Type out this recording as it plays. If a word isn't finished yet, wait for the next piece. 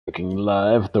Looking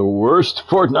live, the worst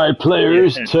Fortnite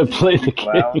players to play the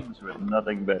game. Clowns with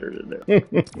nothing better to do.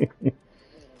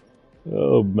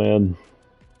 Oh man.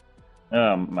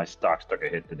 My stocks took a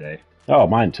hit today. Oh,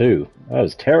 mine too. That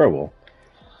was terrible.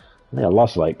 I think I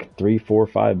lost like $3,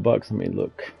 $4, $5. Let me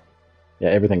look. Yeah,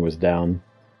 everything was down.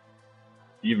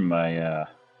 Even my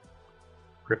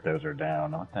cryptos are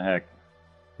down. What the heck?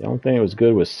 The only thing that was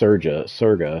good was Surga,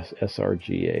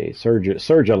 S-R-G-A,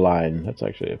 Surga Line. That's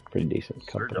actually a pretty decent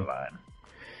company. Surga Line.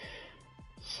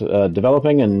 So,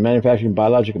 developing and manufacturing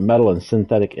biological metal and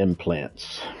synthetic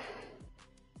implants.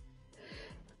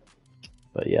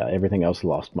 But yeah, everything else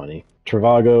lost money.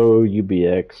 Trivago,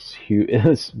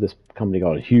 UBX, this company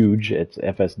called Huge. It's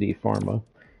FSD Pharma.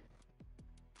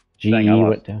 GE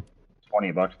went down.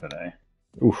 $20 today.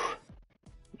 Oof,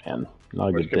 man, not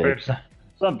a good day.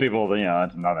 Some people,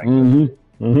 it's nothing.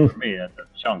 For me, that's a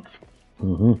chunk.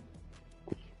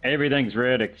 Everything's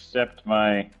red except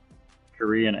my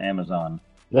Korean Amazon.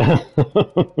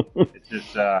 It's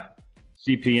this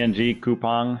CPNG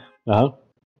coupon.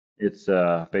 It's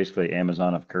basically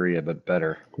Amazon of Korea, but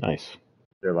better. Nice.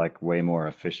 They're like way more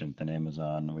efficient than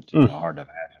Amazon, which is hard to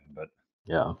imagine. But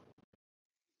yeah,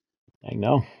 I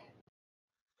know.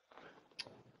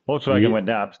 Volkswagen went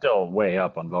down. I'm still way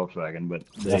up on Volkswagen, but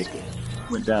they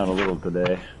went down a little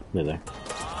today. Really?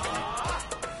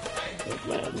 Oh,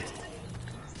 man.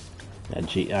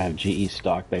 I have GE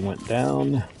stock. They went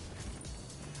down a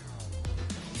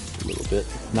little bit,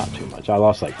 not too much. I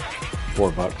lost like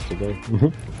 $4 today.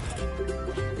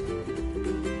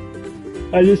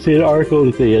 I just see an article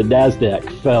that the Nasdaq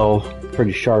fell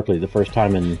pretty sharply the first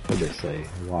time in, what did they say,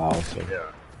 a while. So. Yeah.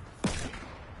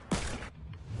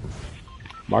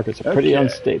 Markets are pretty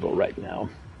unstable right now.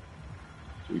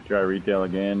 Should we try retail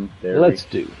again? Let's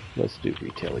do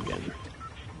retail again.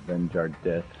 Avenge our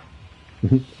death.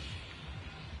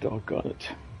 Doggone it.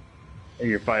 Are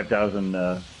your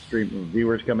 5,000 stream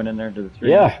viewers coming in there to the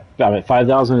stream? Yeah, I'm at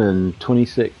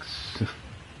 5,026.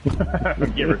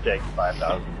 Give or take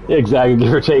 5,000. Exactly,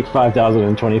 give or take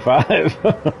 5,025.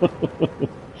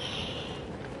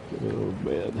 Oh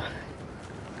man.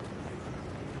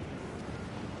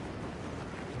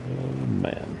 Oh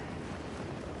man.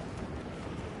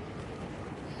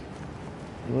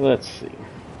 Let's see.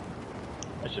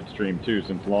 I should stream too,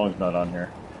 since Long's not on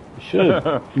here. You should.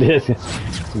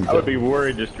 I would be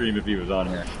worried to stream if he was on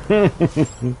here.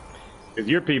 Because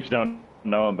your peeps don't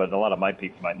know him, but a lot of my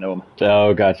peeps might know him.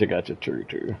 Oh, gotcha.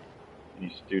 True. Any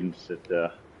students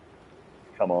that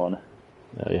come on.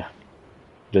 Oh yeah.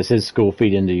 Does his school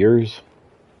feed into yours?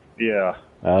 Yeah.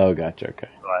 Oh, gotcha. Okay.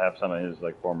 So I have some of his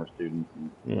former students.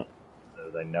 And,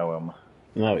 they know him.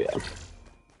 Oh yeah.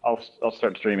 I'll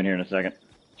start streaming here in a second.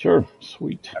 Sure.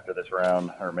 Sweet. After this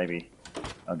round, or maybe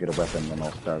I'll get a weapon and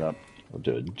I'll start up. We'll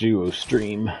do a duo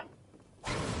stream.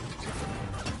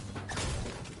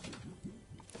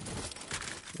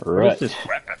 Right. What is this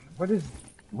weapon?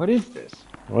 What is this?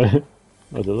 What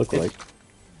does it look like?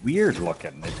 Weird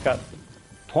looking. It's got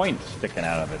points sticking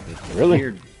out of it. It's really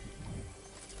weird.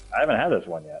 I haven't had this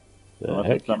one yet. Unless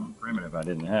it's something primitive I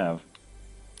didn't have.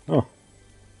 Oh.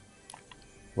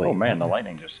 Wait, oh man, the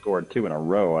Lightning just scored 2 in a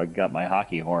row. I got my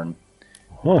hockey horn.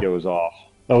 Goes off.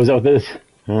 Oh, is that what this?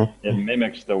 Huh? It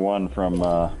mimics the one from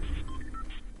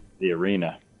the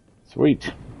arena.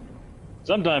 Sweet.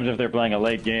 Sometimes if they're playing a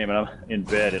late game and I'm in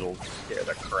bed, it'll scare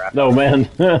the crap out of me. Man,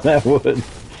 that would.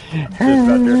 I'm just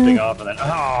about drifting off and then,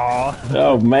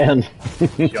 oh man.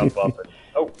 Jump up and,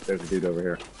 oh, there's a dude over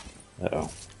here. Uh-oh.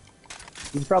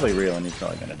 He's probably real and he's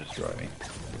probably going to destroy me.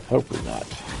 Hopefully not.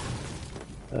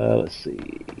 Let's see.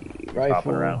 Rifle.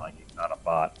 Hopping around like he's not a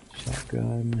bot.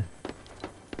 Shotgun.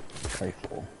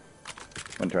 Rifle.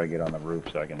 I'm going to try to get on the roof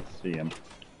so I can see him.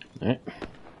 Alright.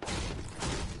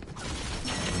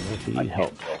 I need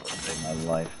help. Save my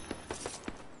life.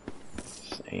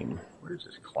 Same. Where's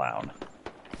this clown?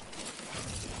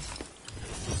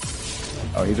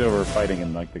 Oh, he's over fighting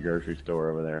in like the grocery store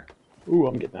over there. Ooh,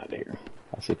 I'm getting out of here.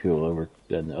 I see people over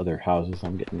in the other houses.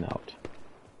 I'm getting out.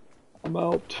 I'm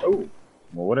out. Oh,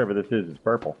 well, whatever this is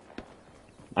purple.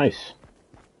 Nice.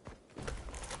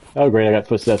 Oh, great! I got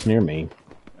footsteps near me.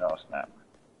 Oh snap!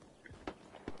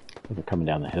 They're coming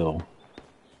down the hill.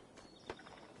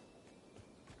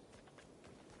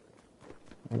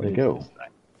 Where'd they go?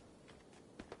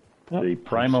 Oh, the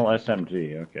Primal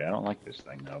SMG. Okay, I don't like this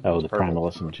thing though. Oh, the Primal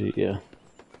SMG, yeah.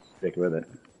 Stick with it.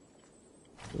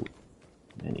 Ooh,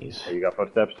 minis. Oh, you got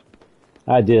footsteps?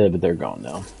 I did, but they're gone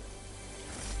now.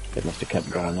 They must have kept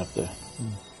going up there.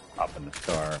 Hop in the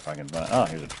car if I can find. Oh,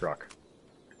 here's a truck.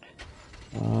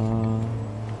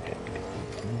 Okay.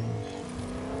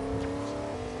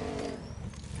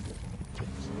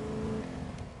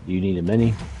 Do you need a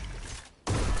mini?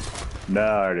 No,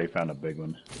 I already found a big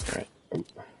one. Alright.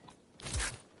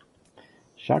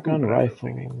 Shotgun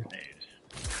rifle.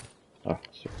 Oh,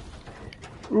 sorry.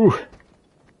 Ooh.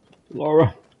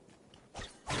 Laura.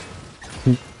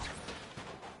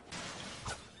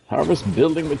 Harvest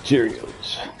building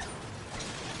materials.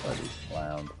 Bloody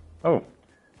clown. Oh,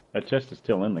 that chest is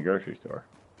still in the grocery store.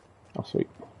 Oh, sweet.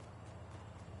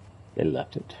 They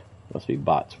left it. Must be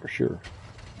bots for sure.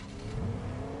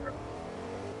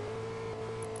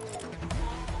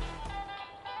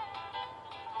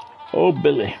 Oh,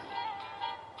 Billy.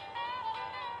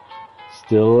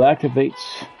 Still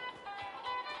activates.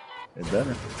 It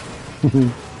better.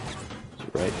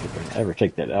 That's right. If I can ever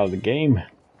take that out of the game.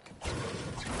 I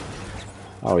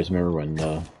always remember when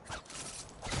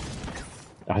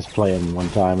I was playing one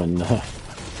time and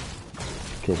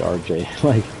kid RJ,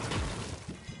 like,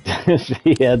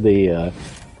 he had the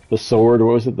sword.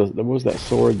 What was it? What was that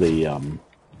sword? The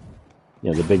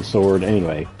the big sword.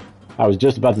 Anyway, I was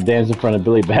just about to dance in front of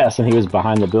Billy Bass, and he was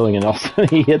behind the building, and all of a sudden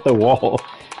he hit the wall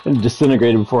and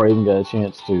disintegrated before I even got a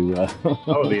chance to.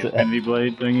 Oh, the Infinity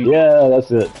Blade thingy. Yeah, that's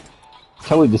it.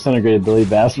 Totally disintegrated Billy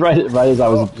Bass right as I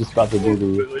was just about to do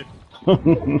the. Oh,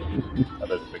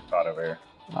 there's a big pot over here.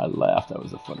 I laughed. That was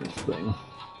the funniest thing.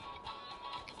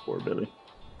 Poor Billy.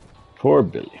 Poor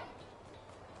Billy.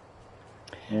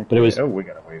 Okay. But it was. Oh, we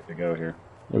got a ways to go here.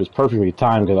 It was perfectly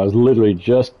timed because I was literally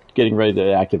just getting ready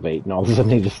to activate, and all of a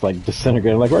sudden he just like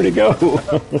disintegrated. I'm like, where'd he go?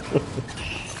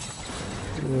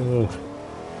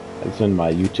 It's in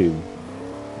my YouTube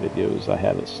videos. I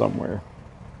have it somewhere.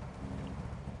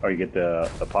 Oh, you get the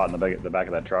pot in the back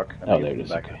of that truck? Oh, there it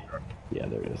is. Okay. Yeah,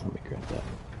 there it is. Let me grab that.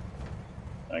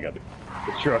 I got the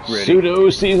truck ready. Pseudo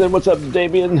season. What's up,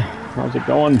 Damien? How's it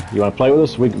going? You want to play with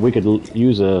us? We could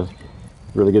use a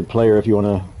really good player if you want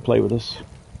to play with us.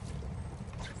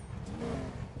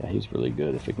 Yeah, he's really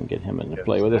good if we can get him in to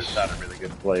play with us. There's not a really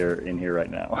good player in here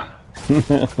right now.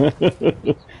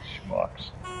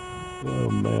 Schmucks. Oh,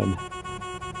 man.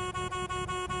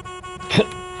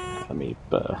 Let me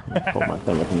pull my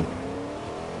thing up and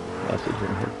message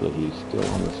him. Hopefully he's still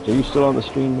on the stream. Are you still on the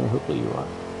stream there? Hopefully you are.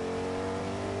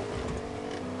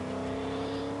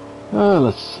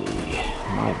 Let's see.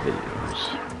 My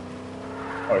videos.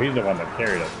 Oh, he's the one that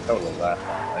carried us totally last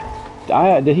time,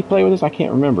 right? Did he play with us? I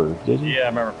can't remember. Did he? Yeah, I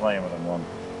remember playing with him once.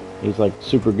 He's like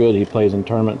super good. He plays in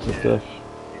tournaments and stuff.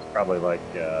 He's probably like,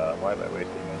 why am I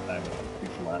wasting my time with these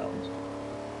clowns?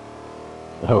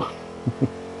 Oh.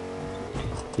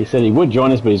 He said he would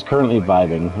join us, but he's currently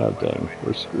vibing. Oh, dang.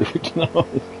 We're screwed. No,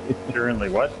 currently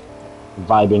what?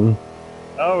 Vibing.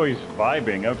 Oh, he's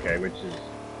vibing. Okay, which is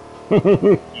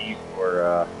key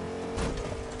for,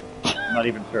 I'm not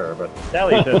even sure, but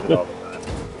Sally says it all the time.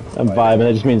 I'm vibing.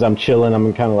 It just means I'm chilling.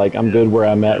 I'm kind of like, I'm good where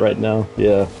I'm at right now.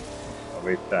 Yeah. I'll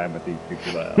waste time with these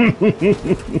people out.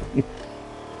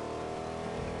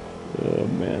 Oh,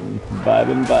 man.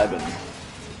 Vibing.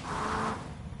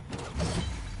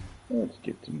 Let's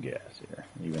get some gas here,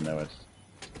 even though it's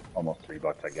almost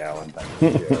 $3 a gallon.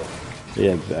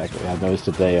 Yeah, exactly. I noticed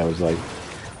today, I was like,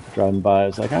 driving by, I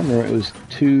was like, I remember it was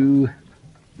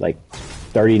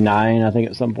 $2.39, I think,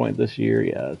 at some point this year.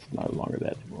 Yeah, it's not longer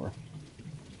that anymore.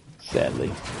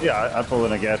 Sadly. Yeah, I pulled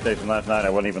in a gas station last night, I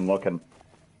wasn't even looking.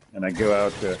 And I go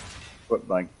out to put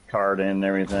my card in and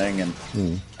everything, and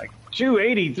like,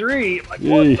 $2.83! Like,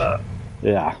 what the?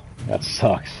 Yeah, that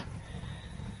sucks.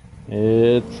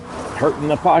 It's hurting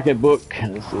the pocketbook.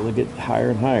 It'll get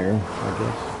higher and higher, I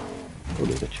guess. What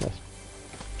is a chest?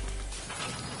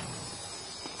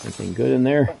 Anything good in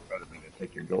there?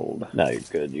 Take your gold. No, you're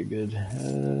good. You're good.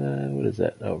 What is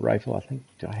that? Oh, rifle, I think.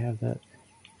 Do I have that?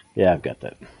 Yeah, I've got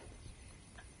that.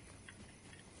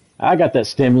 I got that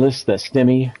stimulus, that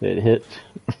stimmy that hit.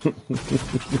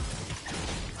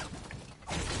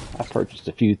 I purchased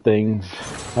a few things.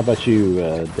 How about you,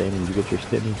 Damon? Did you get your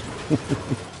stimmy?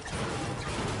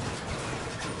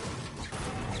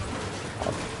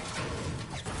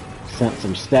 Sent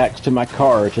some stacks to my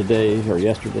car today or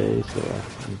yesterday, so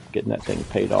I'm getting that thing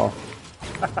paid off.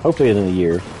 Hopefully in a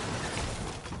year.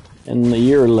 In a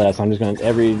year or less, I'm just going to,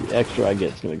 every extra I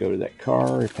get is going to go to that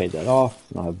car, pay that off,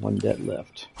 and I'll have one debt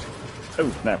left. Oh,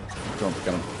 snap. Storm's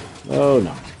coming. Oh,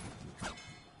 no.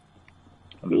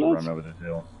 I'm just running over this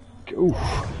hill. Oof.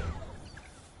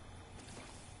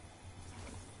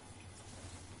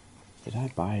 Did I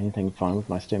buy anything fun with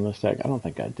my stimulus stack? I don't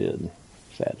think I did,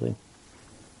 sadly.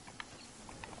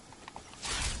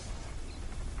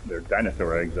 There are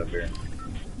dinosaur eggs up here.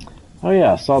 Oh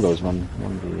yeah, I saw those one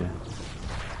day.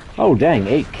 Oh dang,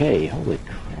 8K! Holy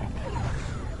crap!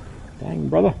 Dang,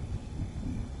 brother.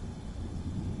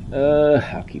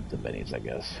 I'll keep the minis, I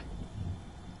guess.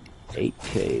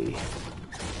 8K.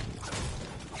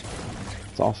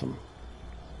 It's awesome.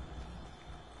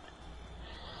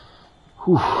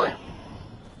 Whew.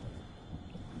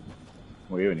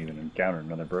 We haven't even encountered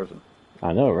another person.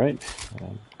 I know, right?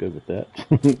 I'm good with that.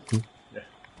 Yeah.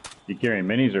 You carrying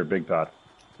minis or big pots?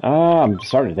 I'm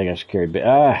starting to think I should carry big.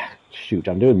 Shoot,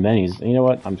 I'm doing minis. You know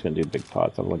what? I'm just gonna do big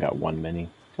pots. I've only got one mini.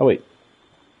 Oh wait,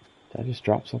 did I just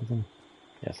drop something?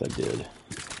 Yes, I did.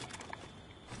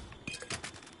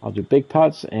 I'll do big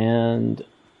pots and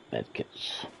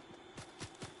medkits.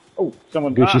 Oh,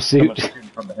 someone Gucci suit. someone's shooting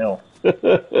from the hill.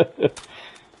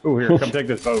 Oh, here, come take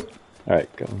this boat. All right,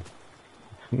 go.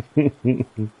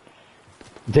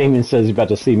 Damon says he's about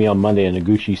to see me on Monday in a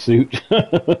Gucci suit.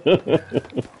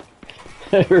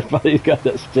 Everybody's got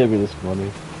that stimulus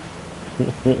money.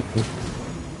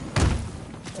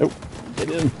 Oh, get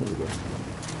in. There we go.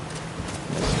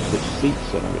 Switch seats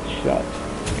so I don't get shot.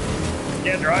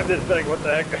 Can't drive this thing, what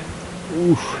the heck?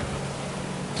 Oof.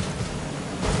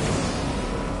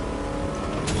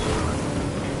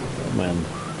 Oh, man.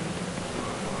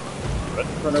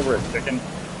 Let's run over a chicken.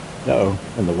 Uh-oh.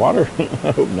 In the water?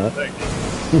 I hope not.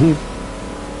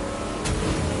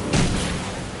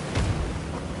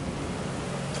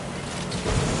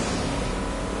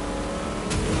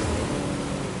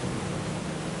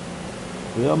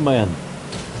 Yeah, man.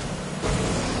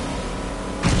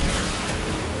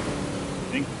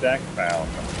 Zinc stack found.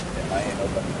 Yeah, I ain't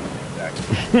opening the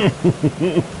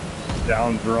zinc stack.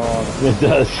 Sounds wrong. It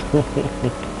does.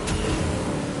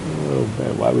 Oh,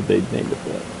 man. Why would they name it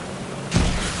that?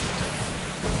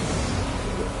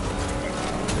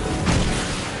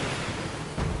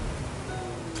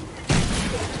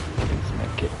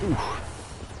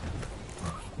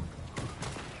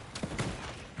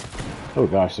 Oh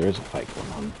gosh, there is a fight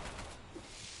going on.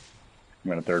 I'm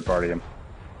gonna third party him.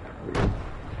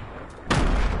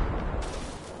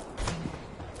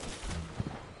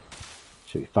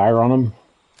 Should we fire on him?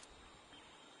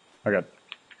 I got a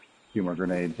few more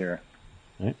grenades here.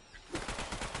 All right.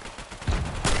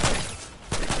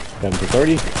 Got him for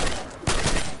 30.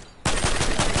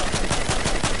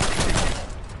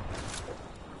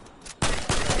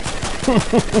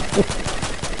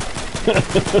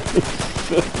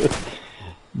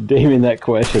 Damien, that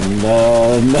question.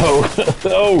 No.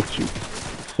 Oh, shoot.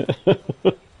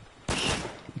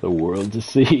 The world to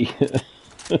see.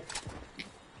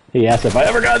 He asked if I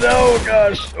ever got. Oh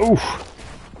gosh. Oof.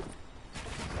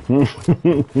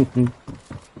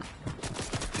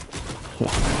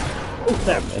 Oh,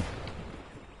 that man.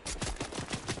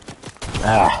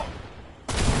 Ah.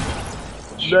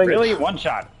 Really? One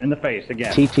shot in the face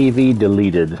again. TTV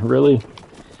deleted. Really?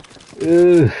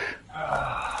 Ugh.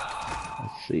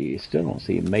 Let's see. Still don't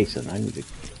see Mason. I need to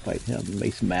fight him.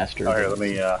 Mace Master. Oh, here, let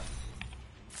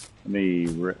me.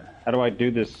 How do I do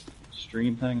this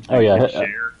stream thing? Oh yeah.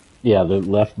 Share. Yeah, the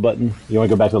left button. You want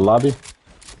to go back to the lobby?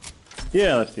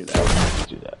 Yeah, let's do that. Let's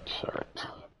do that. All right.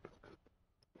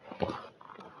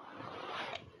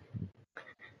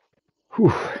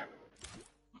 Whew.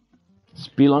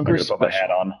 Spelunker Put my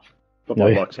hat on. Put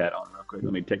my Bucks hat on real quick.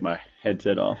 Let me take my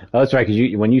headset off. Oh, that's right,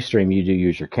 because when you stream, you do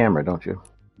use your camera, don't you?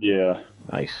 Yeah.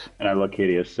 Nice. And I look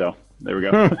hideous, so there we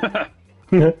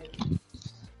go.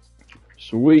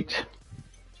 Sweet.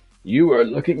 You are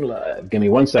looking live. Give me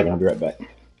 1 second. I'll be right back.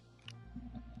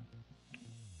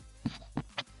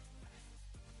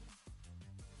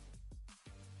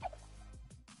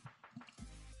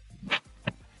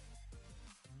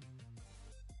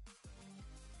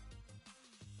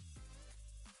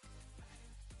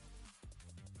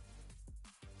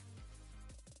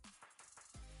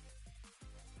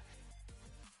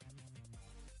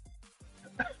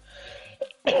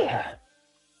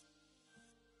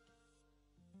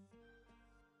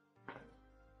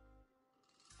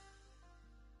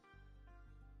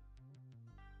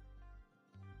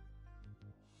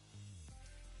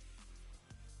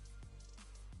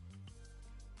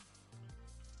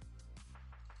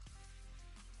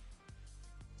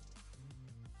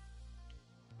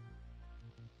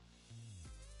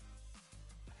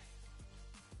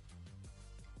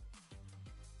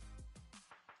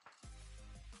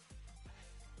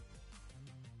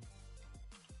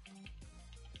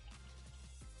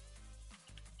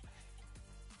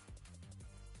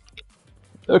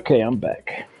 Okay, I'm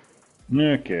back.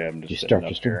 Okay, I'm just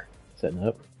setting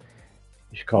up.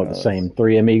 You should call it the same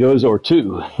 3 amigos or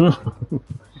 2.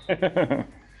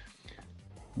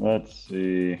 Let's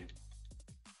see.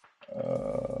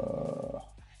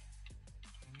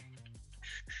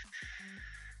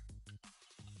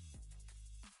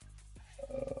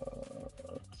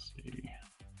 Let's see.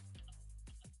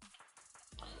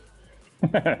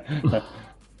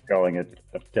 Telling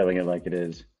it like it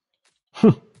is.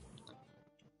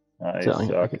 I Telling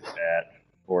it suck like it's- at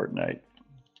Fortnite.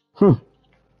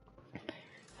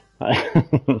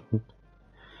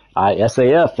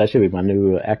 ISAF. That should be my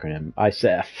new acronym.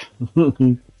 ISAF.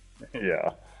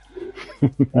 Yeah.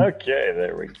 Okay,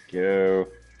 there we go.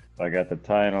 I got the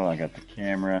title. I got the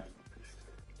camera.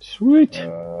 Sweet.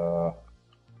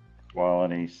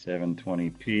 Quality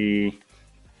 720p.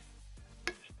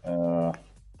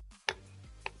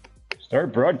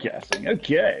 Start broadcasting.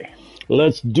 Okay.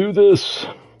 Let's do this.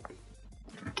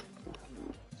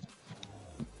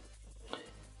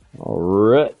 All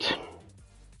right.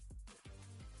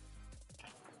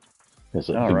 Is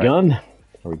it All right. begun?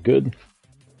 Are we good?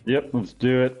 Yep, let's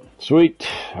do it. Sweet.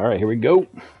 All right, here we go.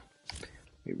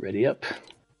 Get ready up.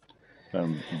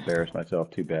 I'm embarrassed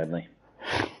myself too badly.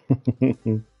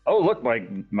 Oh, look,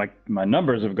 my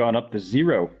numbers have gone up to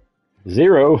 0.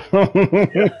 0.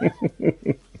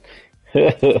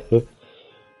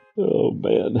 Oh,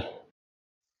 man.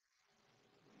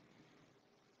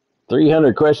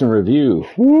 300 question review.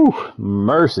 Woo!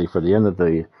 Mercy for the end of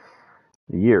the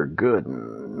year. Good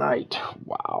night.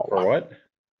 Wow. For what?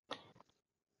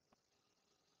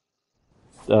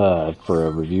 For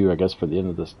a review, I guess, for the end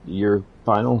of this year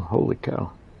final. Holy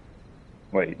cow.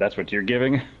 Wait, that's what you're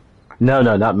giving? No,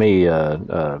 not me.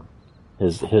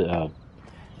 His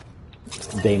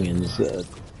Damien's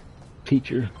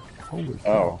teacher. Holy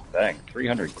cow. Oh, dang.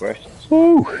 300 questions.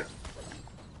 Woo!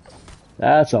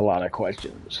 That's a lot of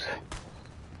questions.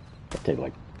 It'll take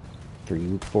like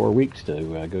 3-4 weeks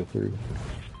to go through.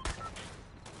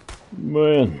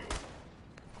 Man.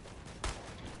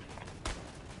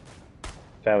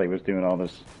 Sally was doing all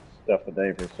this stuff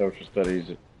today for social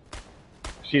studies.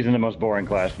 She's in the most boring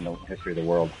class in the history of the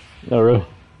world. Oh, really?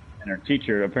 And her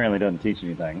teacher apparently doesn't teach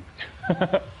anything.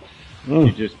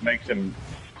 She just makes them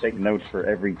take notes for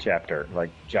every chapter, like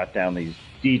jot down these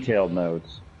detailed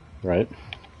notes. Right.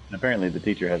 And apparently the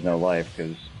teacher has no life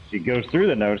because she goes through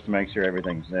the notes to make sure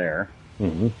everything's there.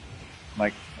 Mm-hmm.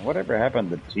 Like, whatever happened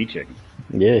to teaching?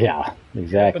 Yeah, Get up in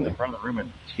exactly. the front of the room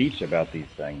and teach about these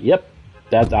things. Yep.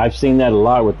 I've seen that a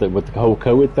lot with the whole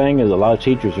COVID thing. Is a lot of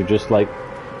teachers are just like,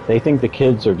 they think the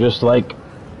kids are just like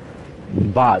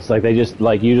bots. Like they just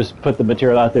like you just put the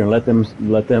material out there and let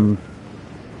them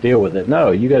deal with it.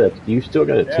 No, you still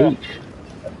gotta teach.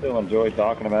 I still enjoy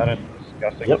talking about it,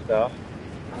 discussing Yep. stuff.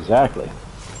 Exactly.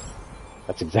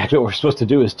 That's exactly what we're supposed to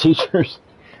do as teachers.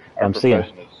 Our I'm seeing.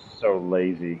 profession is so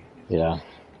lazy. Yeah,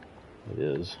 it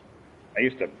is. I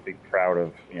used to be proud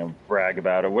of, brag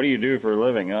about it. What do you do for a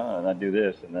living? Oh, and I do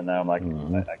this. And then now I'm like, I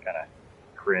kind of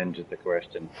cringe at the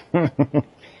question.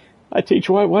 I teach.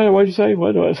 Why'd you say?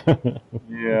 What do I say?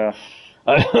 Yeah.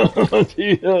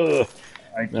 Yeah.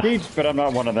 I teach, but I'm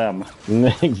not one of them.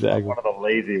 Exactly. One of the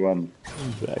lazy ones.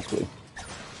 Exactly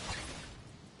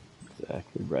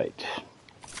right.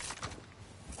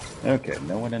 Okay,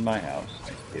 no one in my house.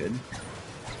 That's good.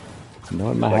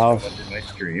 No, in my Like house. no one's in my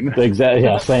stream. Exactly.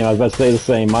 Yeah, same. I was about to say the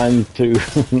same. Mine too.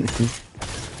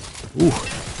 Ooh.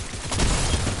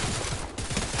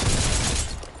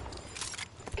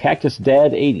 Cactus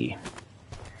Dad 80.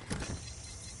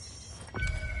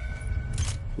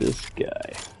 This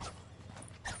guy.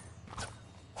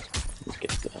 Let's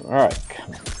get done. All right.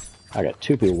 I got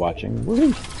 2 people watching.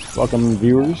 Woohoo. Welcome,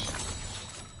 viewers.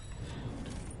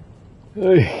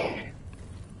 Hey.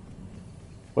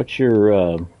 What's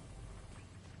your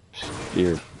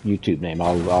YouTube name?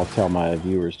 I'll tell my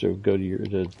viewers to go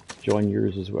to join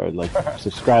yours as well. Like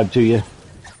subscribe to you.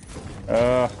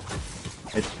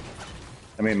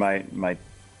 My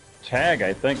tag,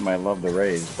 I think, might love the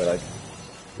Rays, but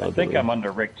I think I'm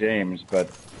under Rick James. But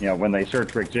when they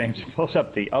search Rick James, it pulls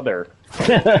up the other.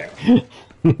 I can't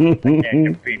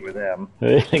compete with them.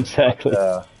 Exactly.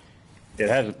 But, it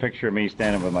has a picture of me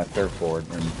standing with my surfboard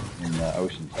in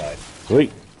Oceanside.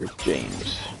 Sweet, Rick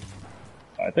James.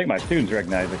 I think my students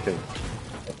recognize it because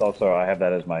it's also I have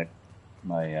that as my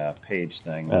page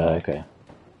thing. Okay.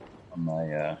 On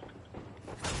my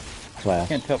Class. I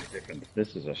can't tell the difference.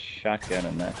 This is a shotgun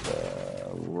and that's a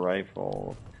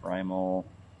rifle. Primal.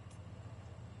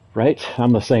 Right?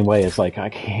 I'm the same way. It's like I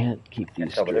can't keep these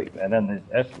Can't tell the straight. difference. And then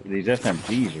these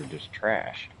SMGs are just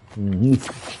trash. Mm-hmm.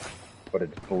 But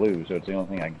it's blue, so it's the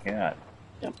only thing I got.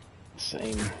 Yep.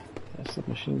 Same. That's the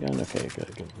machine gun. Okay,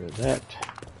 gotta get rid of that.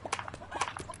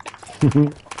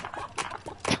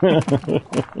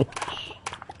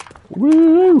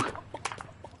 Woo!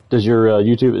 Does your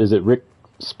YouTube, is it Rick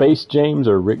Space James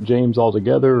or Rick James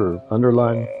altogether or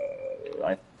underline?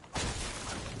 I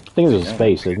think it's a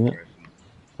space, isn't it?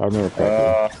 If I remember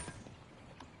correctly.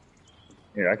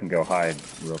 Here, I can go hide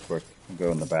real quick. I'll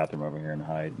go in the bathroom over here and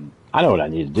hide. And... I know what I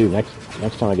need to do next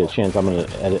time I get a chance. I'm going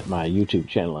to edit my YouTube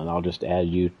channel, and I'll just add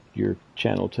your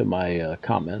channel to my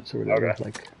comments or whatever, Okay.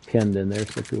 like pinned in there,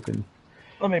 so people can.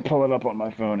 Let me pull it up on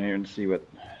my phone here and see what.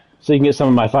 So you can get some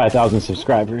of my 5,000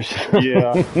 subscribers.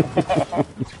 Yeah. Like a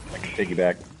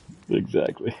piggyback.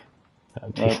 Exactly.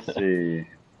 Let's see.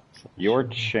 Your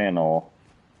channel.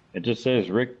 It just says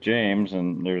Rick James,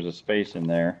 and there's a space in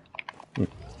there.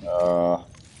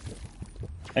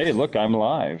 Hey, look, I'm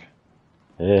live.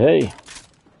 Hey,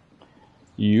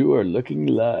 you are looking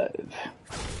live.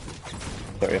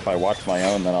 So if I watch my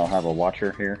own, then I'll have a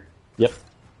watcher here. Yep.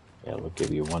 Yeah, we'll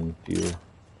give you one viewer.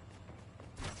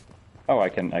 Oh, I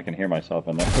can hear myself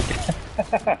in there.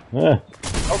 Ah.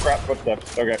 Oh crap!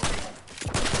 Footsteps. Okay.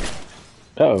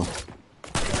 Uh-oh.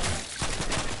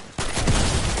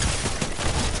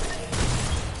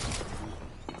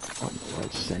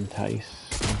 What, Sentice?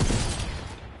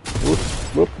 Whoop,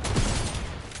 whoop.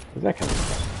 Where's that coming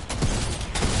from?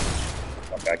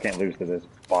 Okay, I can't lose to this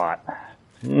bot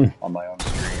on my own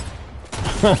stream.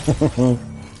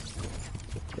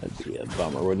 That'd be a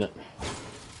bummer, wouldn't it?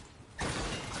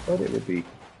 But it would be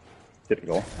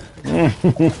typical.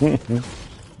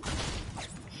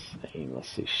 Let's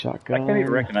see, shotgun. I can't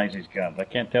even recognize these guns. I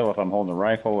can't tell if I'm holding a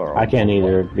rifle or. I can't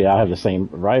either. Yeah, I have the same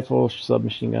rifle,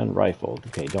 submachine gun, rifle.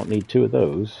 Okay, don't need two of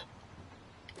those.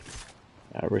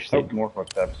 I wish they. Oh, more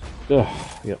footsteps. Ugh,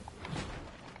 yep.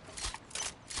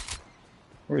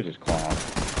 Where's this clown?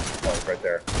 Oh, it's right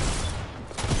there.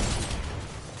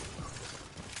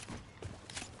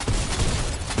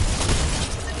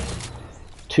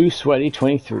 Too sweaty,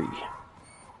 23.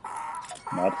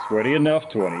 Not sweaty enough,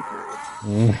 23.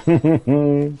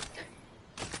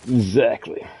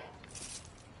 Exactly.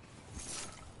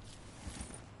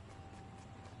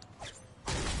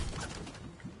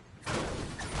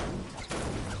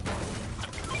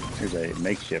 Here's a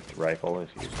makeshift rifle if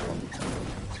you want.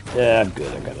 Yeah, I'm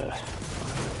good. I got a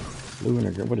blue and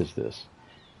a green. What is this?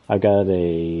 I got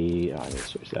a. Oh,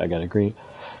 I got a green.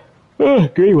 Oh,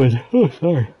 green one. Oh,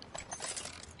 sorry.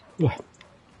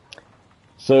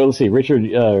 So let's see, Richard.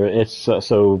 It's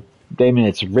so Damon.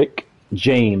 It's Rick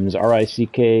James,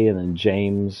 R-I-C-K, and then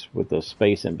James with a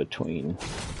space in between.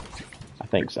 I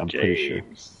think so. I'm pretty sure.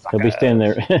 He'll be standing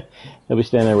there. He'll be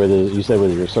standing there with his. You said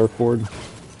with your surfboard.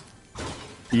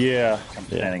 Yeah, I'm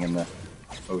standing in the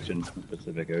ocean, the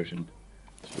Pacific Ocean,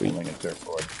 swinging a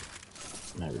surfboard.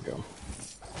 There we go.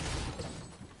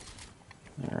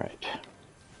 All right.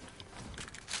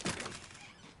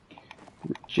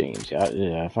 James, yeah,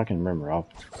 if I can remember, I'll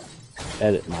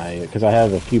edit my, because I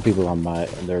have a few people on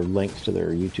their links to their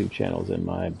YouTube channels in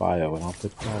my bio, and I'll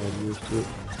put all of yours to it.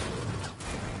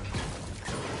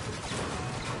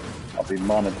 I'll be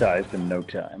monetized in no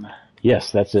time.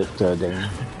 Yes, that's it, Damon.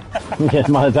 Get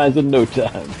monetized in no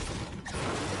time.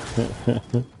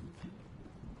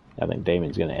 I think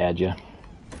Damon's going to add you.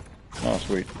 Oh,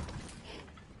 sweet.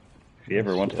 If he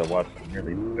ever wants to watch some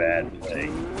really bad play.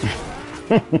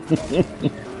 Right.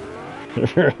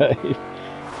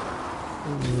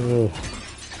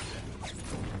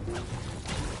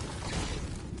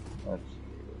 Let's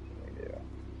see, what can we do?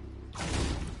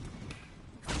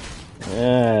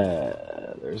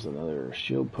 There's another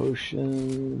shield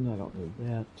potion. I don't need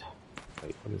that.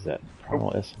 Wait, what is that?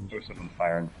 Primal essence. There's someone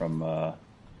firing from, where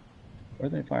are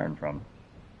they firing from?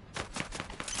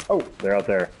 Oh, they're out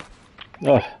there.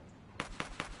 Ugh.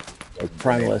 So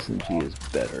Primal SMG is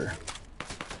better.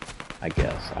 I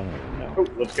guess. I don't even know. Oh,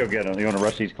 let's go get them. You want to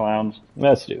rush these clowns?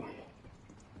 Let's do.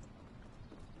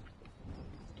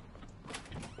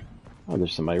 Oh,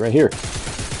 there's somebody right here.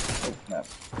 Oh, snap.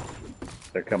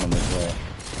 They're coming this way.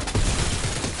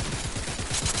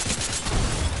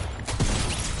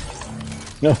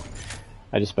 No.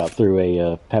 I just about threw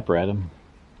a pepper at him.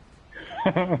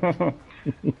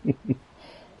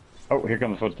 Oh, here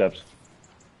come the footsteps.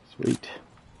 Sweet.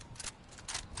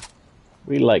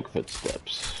 We like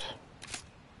footsteps.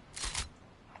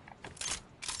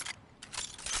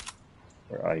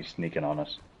 They're ice sneaking on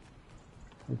us.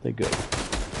 Aren't they good?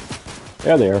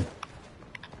 There they are.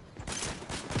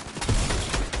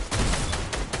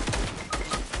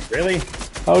 Really?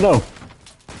 Oh no.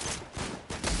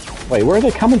 Wait, where are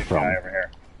they coming from? Guy over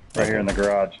here. Right here in the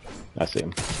garage. I see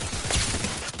him.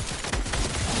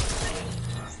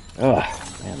 Ugh,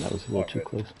 man, that was a little too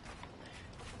close.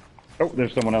 Oh,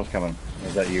 there's someone else coming. Or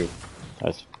is that you?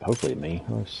 That's hopefully me.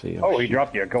 Let's see. Oh, he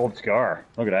dropped you a gold scar.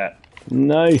 Look at that.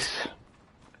 Nice.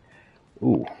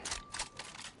 Ooh.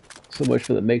 So much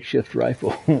for the makeshift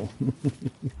rifle.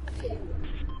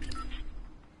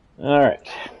 All right.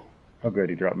 Oh, good.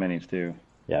 He dropped minis too.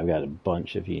 Yeah, I've got a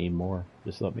bunch. If you need more,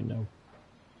 just let me know.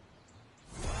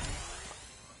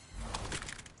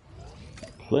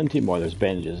 Plenty more. There's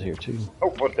bandages here too. Oh,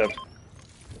 what the?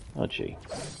 Oh, gee.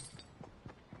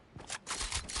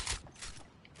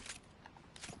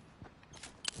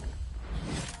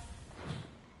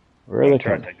 Where are they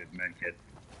Try to coming? take this med kit.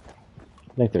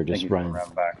 I think they're just running.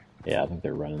 Around back. Yeah, I think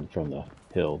they're running from the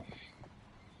hill.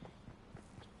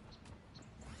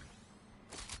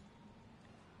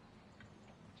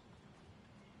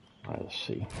 All right, let's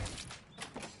see.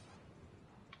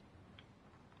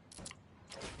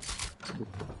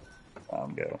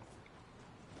 Go.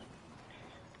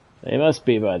 They must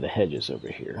be by the hedges over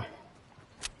here.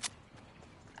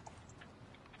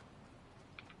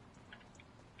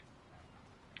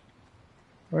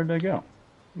 Where'd they go?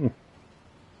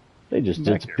 They just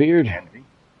disappeared.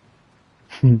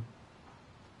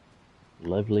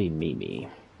 Lovely Mimi.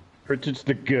 Pritchard's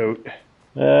the goat.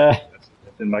 That's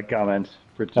in my comments.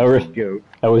 Pritchard's the goat.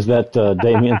 Oh, was that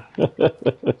Damien?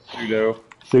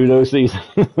 Pseudo season.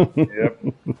 Yep.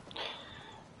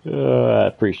 I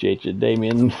appreciate you,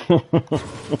 Damien.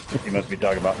 He must be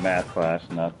talking about math class,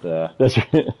 not That's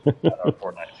right. not our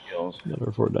Fortnite skills. Not our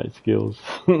Fortnite skills.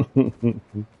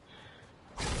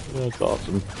 That's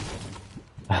awesome.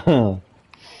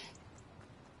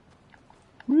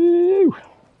 Woo!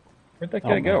 Where'd that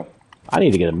guy go? I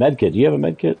need to get a med kit. Do you have a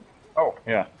med kit? Oh,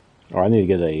 yeah. Or I need to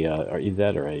get a, or either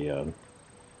that or a,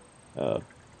 what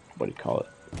do you call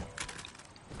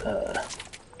it?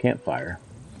 Campfire.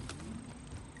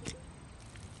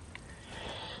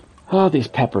 Oh, these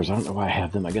peppers. I don't know why I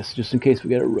have them. I guess just in case we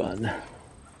gotta run.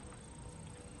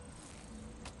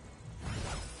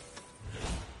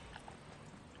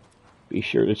 Be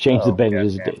sure to change the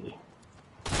bandages daily.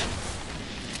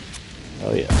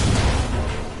 Oh, yeah.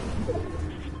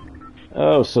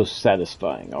 Oh, so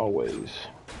satisfying, always.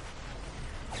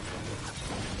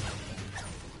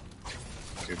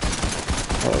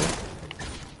 Oh.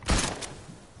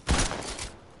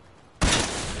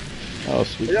 Oh,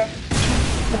 sweet. Yeah.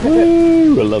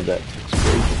 Woo! I love that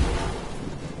explosion.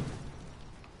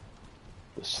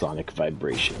 The sonic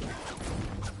vibration.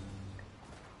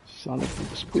 Sonic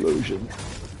explosion.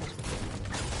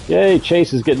 Yay,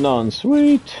 Chase is getting on.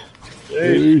 Sweet.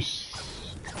 Chase.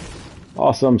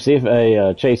 Awesome. See if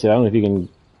Chase, I don't know if you can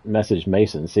message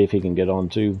Mason, see if he can get on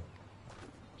too.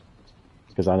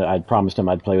 Because I'd promised him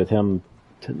I'd play with him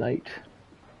tonight.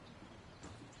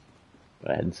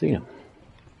 But I hadn't seen him.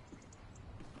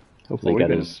 Hopefully, we've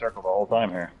been in a circle the whole time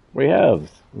here. We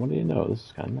have. What do you know? This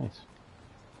is kind of nice.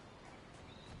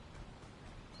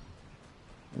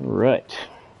 All right.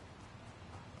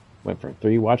 Went from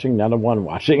 3 watching now to 1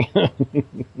 watching.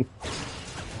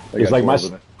 It's like my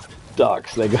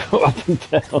stocks, they go up and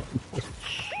down.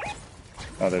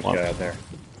 Oh, there's a guy out there.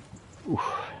 Oof.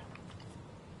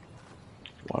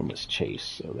 One was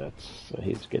Chase, so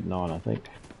he's getting on, I think.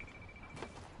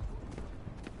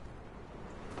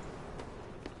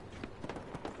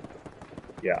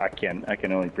 Yeah, I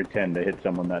can only pretend to hit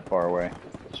someone that far away.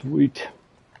 Sweet.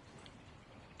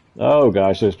 Oh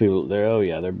gosh, there's people there. Oh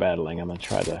yeah, they're battling. I'm gonna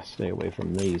try to stay away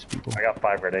from these people. I got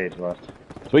 5 grenades left.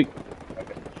 Sweet.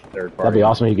 Okay. Third party. That'd be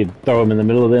awesome. You could throw them in the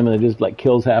middle of them, and it just like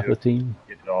kills half the team.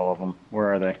 Get to all of them.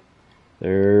 Where are they?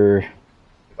 They're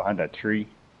behind that tree.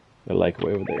 They're like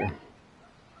way over there.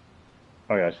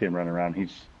 Oh yeah, I see him running around.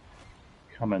 He's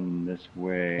coming this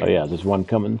way. Oh yeah, there's one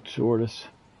coming toward us.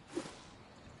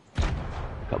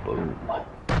 Kaboom.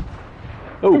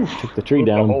 Oh, took the tree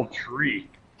down. The whole tree.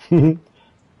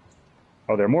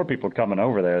 Oh, there are more people coming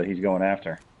over there that he's going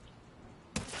after.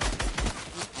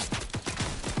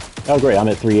 Oh great, I'm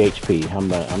at 3 HP. I'm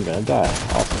gonna die.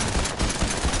 Awesome.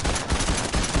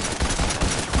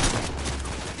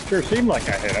 Sure seemed like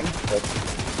I hit him, but...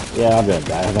 Yeah, I'm gonna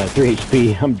die. I'm at 3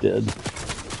 HP. I'm dead.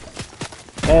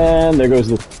 And there goes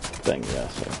the thing, yeah,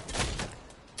 so.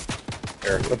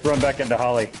 Here, let's run back into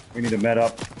Holly. We need to med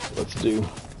up. Let's do.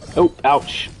 Oh,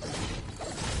 ouch.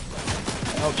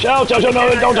 Ouch, ouch, ouch, no,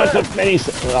 don't touch the minis.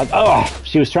 Oh,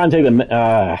 she was trying to take the,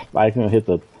 I can hit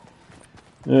the,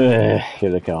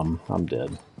 here they come. I'm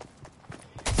dead.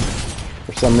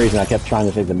 For some reason, I kept trying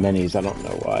to take the minis. I don't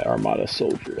know why. Armada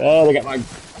soldier. Oh, they got my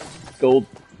gold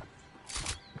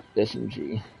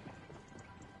SMG.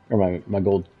 Or my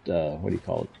gold, what do you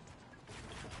call it?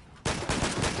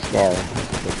 Scar.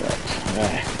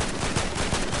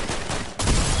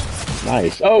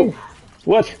 Nice. Oh!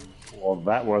 What? Well,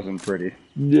 that wasn't pretty.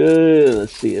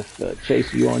 Let's see if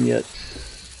Chase, are you on yet?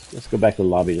 Let's go back to the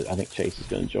lobby. I think Chase is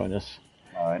going to join us.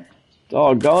 Alright.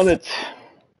 Doggone it.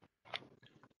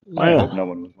 I hope no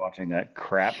one was watching that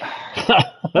crap.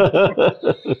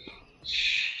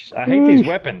 Jeez. I hate these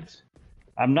weapons.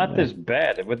 I'm not this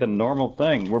bad with a normal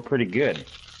thing. We're pretty good.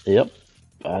 Yep.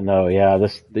 I know, yeah,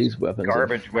 these weapons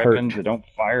Garbage weapons that don't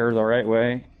fire the right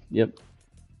way. Yep.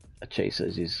 Chase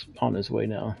says he's on his way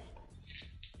now.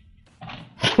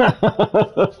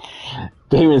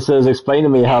 Damon says, explain to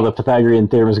me how the Pythagorean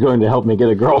theorem is going to help me get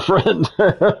a girlfriend.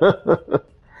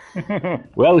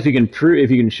 Well, if you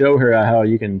can show her how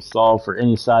you can solve for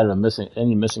any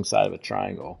missing side of a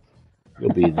triangle,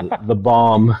 you'll be the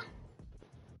bomb.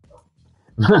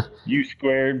 U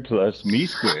squared plus me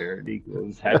squared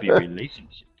equals happy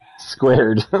relationship.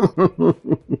 Squared.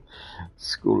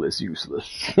 School is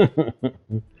useless.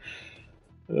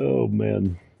 Oh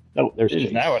man. Oh, there's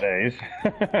Chase. Nowadays.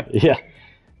 Yeah.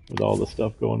 With all the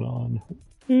stuff going on.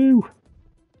 Ew.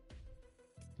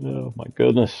 Oh my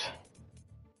goodness.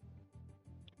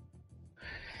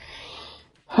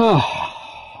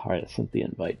 All right, I sent the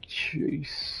invite.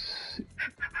 Chase.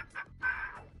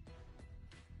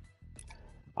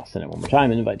 I'll send it one more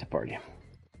time. Invite to party.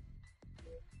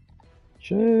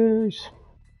 Chase.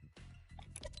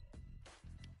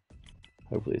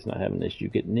 Hopefully it's not having an issue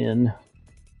getting in.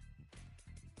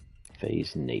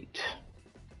 Phase Nate.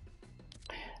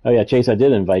 Oh yeah, Chase, I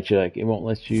did invite you. Like, it won't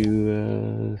let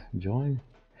you join.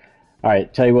 All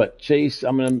right, tell you what, Chase,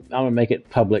 I'm gonna make it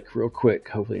public real quick.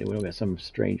 Hopefully we don't got some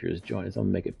strangers join us. I'm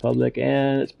gonna make it public,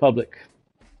 and it's public.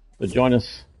 So join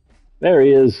us. There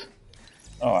he is.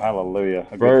 Oh, hallelujah!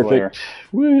 A perfect.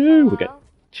 Woo! We got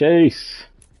Chase.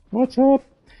 What's up?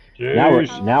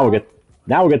 Chase. Now we'll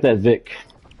get that Vic.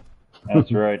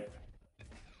 That's right.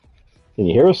 Can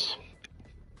you hear us?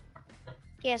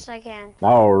 Yes, I can.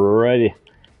 Alrighty.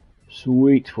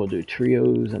 Sweet. We'll do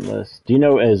trios unless. Do you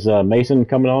know, is Mason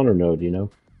coming on or no? Do you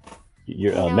know?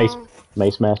 You're no.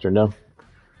 Mace Master, no?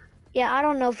 Yeah, I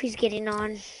don't know if he's getting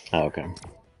on. Oh, okay.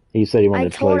 He said he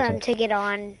wanted to play. I told him to get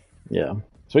on. Yeah.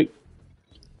 Sweet.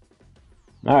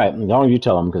 Alright, as long as you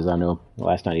tell him, because I know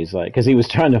last night he's like, because he was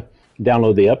trying to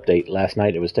download the update last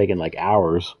night. It was taking like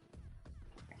hours.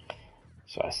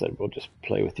 So I said, we'll just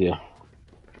play with you.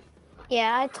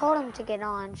 Yeah, I told him to get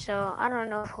on, so I don't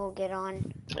know if he'll get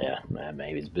on. Yeah,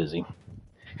 maybe he's busy.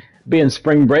 Being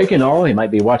spring break and all, he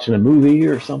might be watching a movie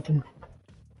or something.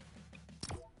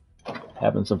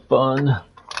 Having some fun.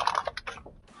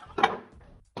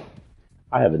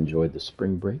 I have enjoyed the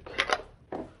spring break.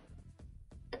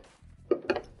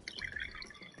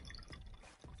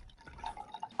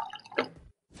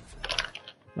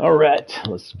 All right,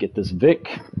 let's get this Vic.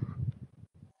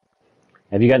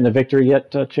 Have you gotten the victory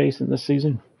yet, Chase, in this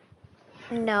season?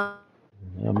 No.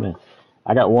 Oh, man.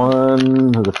 I got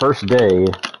one the first day,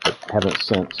 but haven't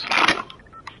since.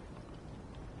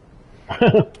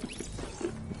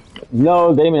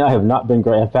 No, Damien, I have not been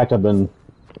great. In fact, I feel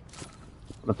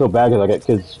bad because I got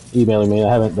kids emailing me and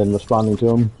I haven't been responding to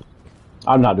them.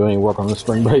 I'm not doing any work on the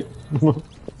spring break.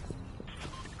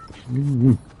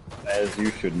 As you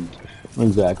shouldn't.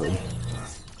 Exactly.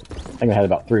 I think I had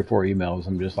about 3 or 4 emails.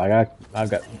 I'm just like, I've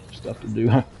got stuff to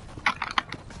do.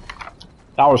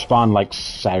 I'll respond like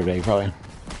Saturday, probably.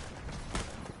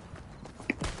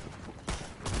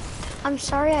 I'm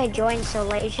sorry I joined so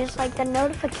late. It's just like the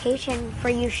notification for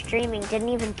you streaming didn't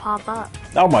even pop up.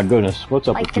 Oh my goodness, what's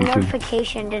up with YouTube? Like the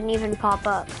notification didn't even pop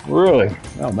up. Really?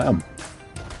 Oh man.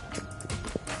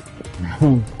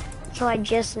 So I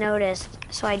just noticed,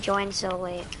 so I joined so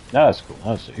late. That's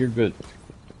cool. You're good.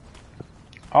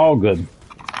 All good.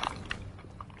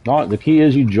 The key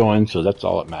is you join, so that's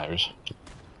all that matters.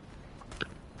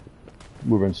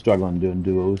 We've been struggling doing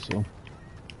duos, so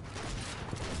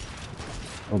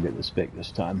I'll get this big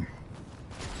this time.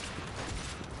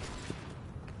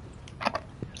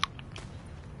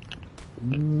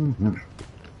 Mm-hmm.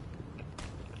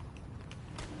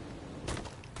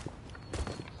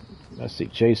 Let's see,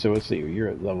 Chase, so let's see, you're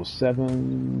at level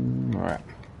 7. Alright.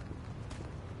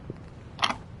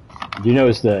 Do you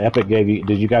notice the Epic gave you,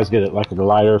 did you guys get it like a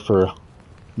glider for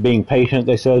being patient,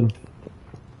 they said?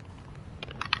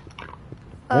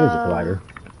 What is a glider?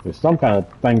 There's some kind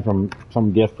of thing from,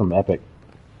 some gift from Epic.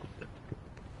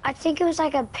 I think it was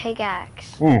like a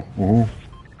pickaxe. Mm-hmm.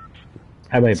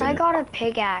 How many? So I got a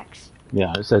pickaxe.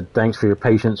 Yeah, it said thanks for your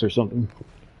patience or something.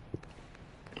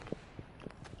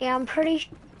 Yeah, I'm pretty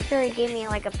sure it gave me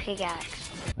like a pickaxe.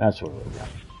 That's what we got.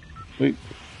 Sweet.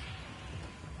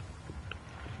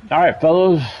 Alright,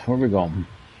 fellows, where we going?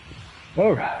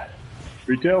 Alright.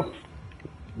 Retail?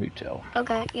 Retail.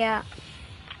 Okay, yeah.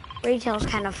 Retail's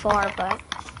kind of far, but...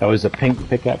 Oh, is a pink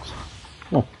pickaxe?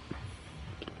 Oh.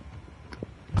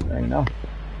 There you go.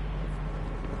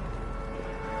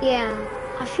 Yeah,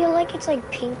 I feel like it's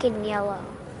like pink and yellow.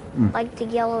 Like the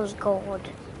yellow's gold.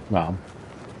 Well,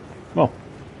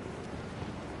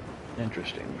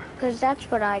 Interesting. Because that's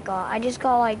what I got. I just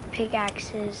got like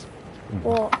pickaxes.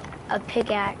 Well, a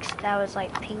pickaxe that was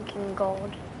like pink and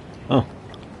gold. Oh.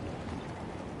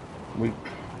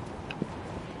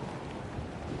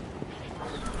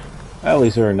 At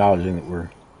least they're acknowledging that we're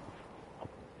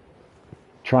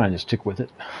trying to stick with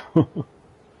it. All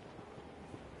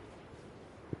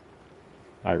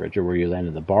right, Richard, where you land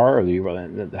in the bar or you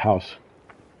land at the house?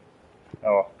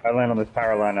 Oh, I land on this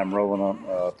power line. I'm rolling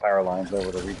on power lines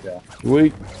over to retail.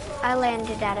 Sweet. I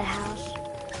landed at a house.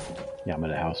 Yeah, I'm at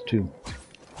a house too.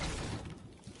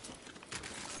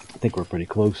 I think we're pretty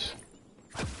close.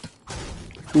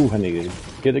 Ooh, I need to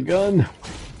get a gun.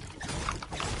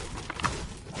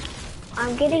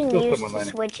 I'm getting Still used someone to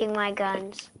landing. switching my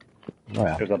guns. Oh,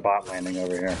 yeah. There's a bot landing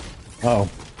over here. Oh.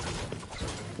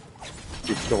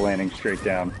 He's still landing straight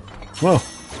down. Oh.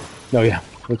 No, yeah.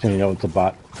 That's when you know it's a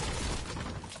bot.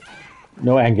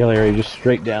 No angularity, just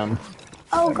straight down.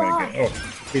 Oh That might god! be- Oh,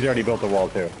 he's already built a wall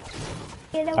too.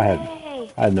 Get I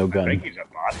away! had no I think gun. he's a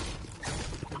bot.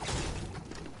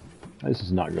 This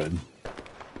is not good.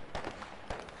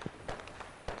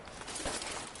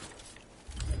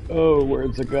 Oh,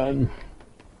 where's the gun?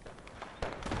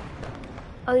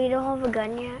 Oh, you don't have a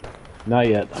gun yet? Not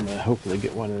yet. I'm gonna hopefully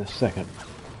get one in a second.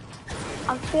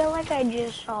 I feel like I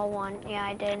just saw one. Yeah,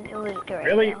 I did. It was great.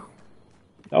 Really? though.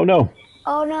 Oh no.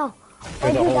 Oh no!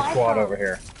 There's a who whole died squad from? over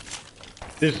here.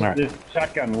 This All right. this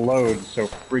shotgun loads so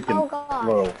freaking Oh, God.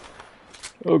 slow.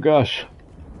 Oh gosh.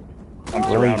 I'm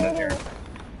Oh, surrounded really? here.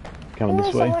 Coming Who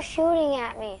this is way. always shooting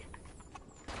at me?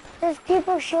 There's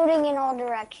people shooting in all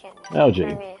directions. Oh, gee.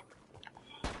 for me.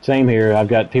 Same here. I've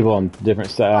got people on different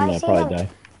sides. I'm I gonna see probably them.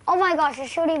 die. Oh my gosh, they're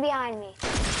shooting behind me.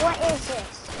 What is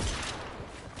this?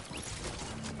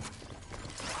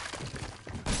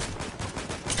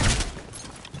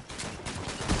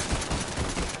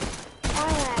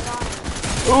 Finally, I got him.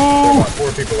 There Oh. are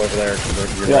 4 people over there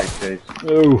to your Yeah. right, Chase.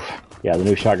 Oh. Yeah, the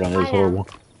new shotgun I is know. horrible.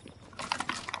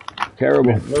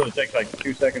 Terrible. It literally takes like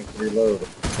 2 seconds to reload.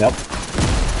 Yep.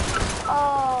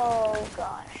 Oh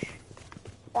gosh.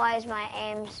 Why is my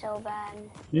aim so bad?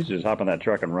 You should just hop in that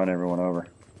truck and run everyone over.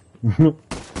 No.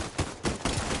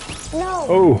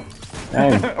 Oh.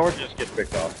 Dang. Or just get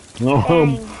picked off. No.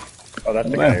 Dang. Oh, that's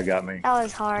the guy who got me. That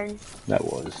was hard. That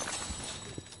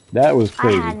was I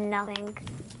crazy. had nothing.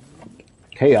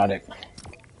 Chaotic.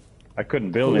 I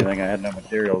couldn't build anything. I had no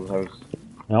materials. I was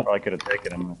Nope. probably could have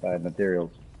taken him if I had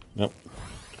materials. Yep.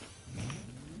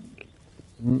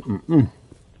 Mm-mm-mm.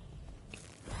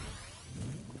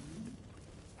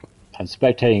 I'm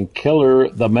spectating Killer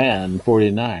the Man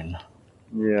 49.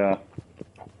 Yeah,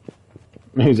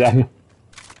 Who's that?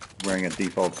 wearing a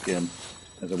default skin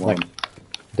as a woman.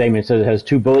 Damien said it has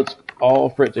 2 bullets, all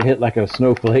for it to hit like a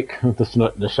snowflake with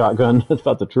the shotgun. That's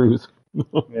about the truth.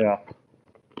 Yeah.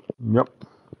 Yep.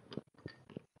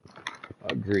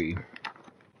 Agree.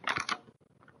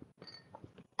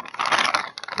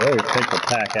 They always take the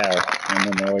pack out, and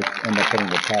then they always end up putting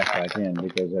the pack back in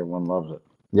because everyone loves it.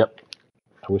 Yep.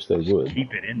 I wish they would.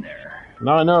 Keep it in there.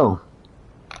 No, I know.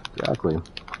 Exactly.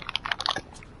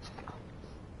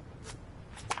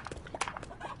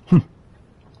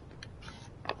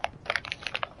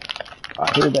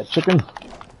 I heard that chicken.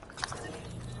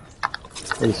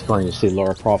 It's funny to see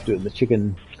Laura Croft doing the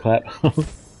chicken clap. I'm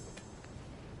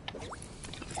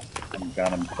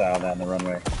Gangnam style down the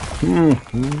runway.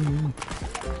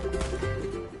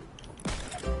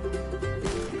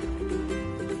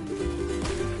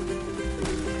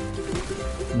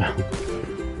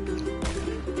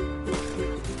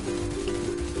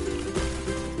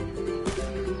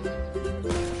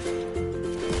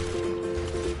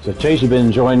 So Chase, you been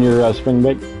enjoying your spring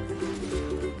break?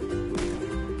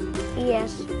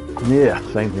 Yes. Yeah,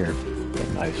 same here.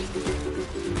 Nice.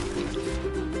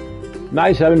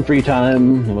 Nice having free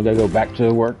time. And we gotta go back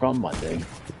to work on Monday.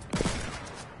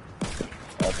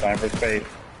 All time for space.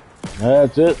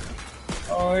 That's it.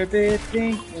 Orbiting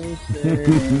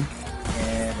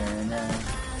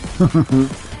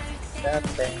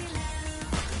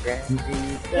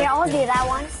Here, I'll do that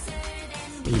one.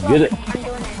 You get it. I'm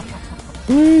doing it.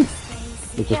 Sweet.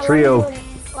 It's a Here, trio.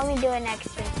 Let me do it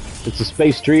next to you. It's a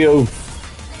space trio.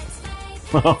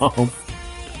 the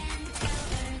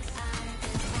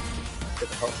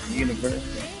universe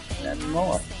and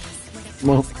more.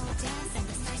 Well,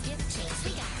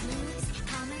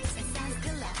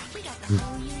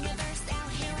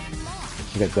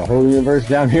 we got the whole universe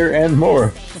down here and more.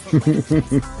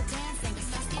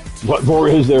 What more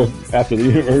is there after the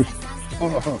universe?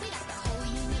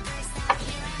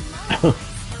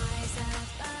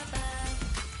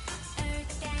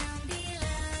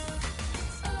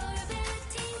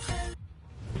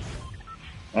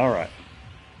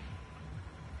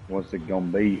 What's it gonna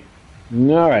be?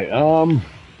 All right.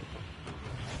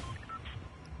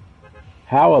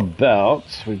 How about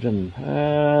we've been?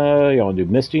 You want to do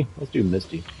Misty? Let's do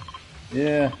Misty.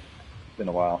 Yeah, it's been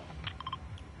a while.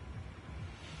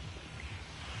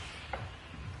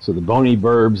 So the Bony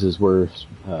Burbs is where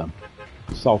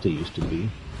Salty used to be.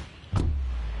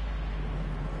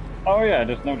 Oh yeah, I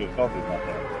just noticed Salty's not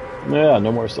there. Yeah,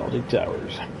 no more Salty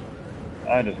Towers.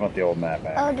 I just want the old map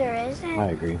back. Oh, there isn't?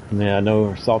 I agree. Yeah, no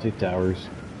more Salty Towers.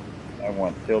 I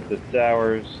want Tilted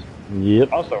Towers.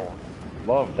 Yep. Also,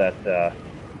 love that the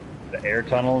air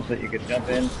tunnels that you could jump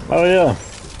in. Oh yeah.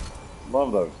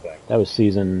 Love those things. That was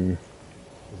season.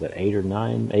 Was that 8 or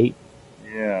 9? 8.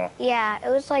 Yeah. Yeah, it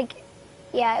was like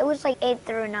 8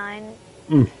 through 9.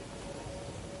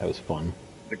 That was fun.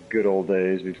 The good old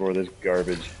days before this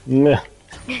garbage. Yeah.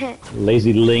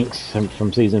 Lazy Links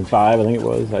from season 5, I think it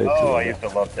was. I used to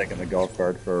love taking the golf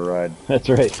cart for a ride. That's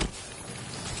right.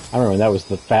 I remember when that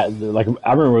was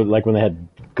I remember like when they had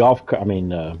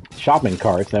shopping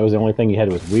carts. That was the only thing you had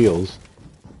with wheels.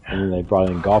 And then they brought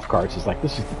in golf carts. It's like,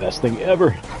 this is the best thing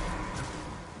ever.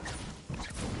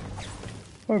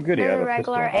 Oh, goody. There's a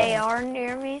regular AR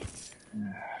near me.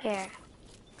 Here.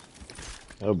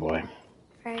 Oh boy.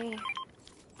 Right here.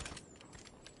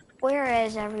 Where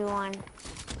is everyone?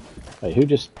 Hey, who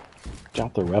just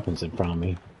dropped their weapons in front of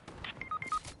me?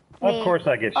 Of course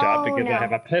I get shot because I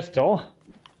have a pistol.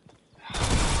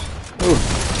 Ooh.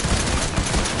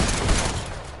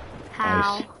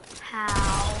 How? Nice.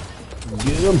 How?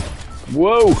 Get him.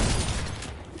 Whoa.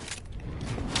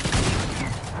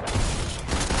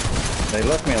 They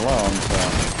left me alone,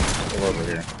 so they're over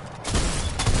here.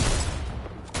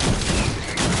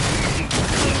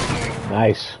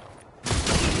 Nice.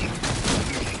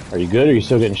 Are you good, or are you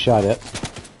still getting shot at?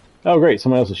 Oh, great.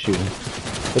 Someone else is shooting.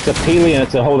 It's a Peely, and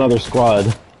it's a whole other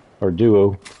squad. Or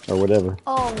duo, or whatever.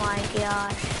 Oh my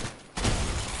gosh.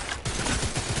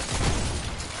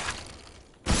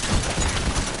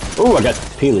 Oh, I got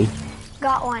Peely.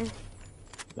 Got one.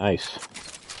 Nice.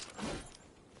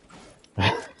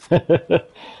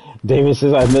 Damien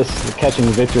says I miss catching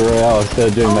Victor Royale instead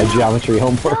of doing my geometry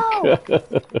homework. No.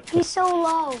 He's so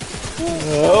low.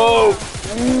 Oh!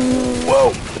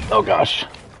 Whoa! Oh gosh.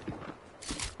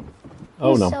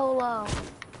 Oh He's no. so low.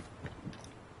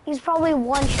 He's probably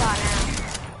one shot now.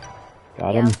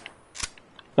 Got him.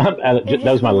 That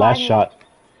was my last shot.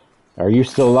 Are you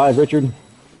still alive, Richard?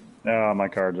 No, my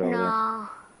card's over there. No.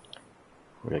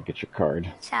 We gotta get your card.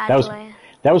 Sadly.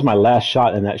 That was my last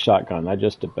shot in that shotgun. I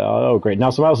just about... Oh, great. Now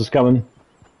someone else is coming.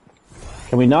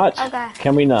 Can we not? Okay.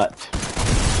 Can we not?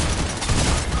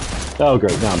 Oh,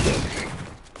 great. Now I'm dead.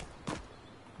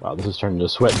 Wow, this is turning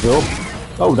into Sweatville.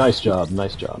 Oh, nice job.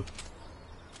 Nice job.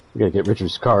 We gotta get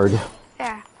Richard's card.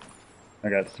 There. I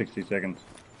got 60 seconds.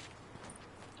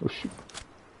 Oh, shoot.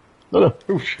 No, no.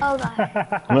 Oof. Oh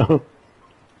god. No.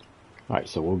 Alright,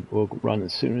 so we'll run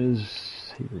as soon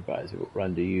as he revives it. We'll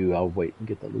run to you. I'll wait and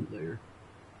get the loot later.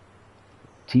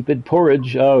 Tepid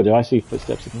porridge. Oh, do I see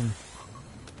footsteps again?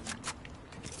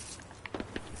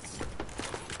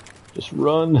 Just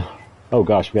run. Oh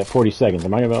gosh, we got 40 seconds.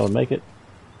 Am I gonna be able to make it?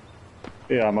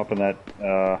 Yeah, I'm up in that,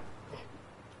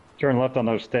 turn left on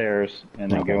those stairs,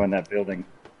 and then go in that building.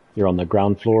 You're on the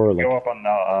ground floor? Like Go up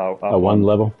on, one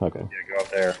level? Okay. Yeah, go up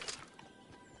there.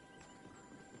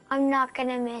 I'm not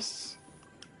gonna miss.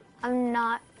 I'm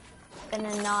not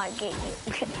gonna not get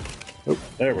you. Oh,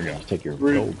 there we go. Just take your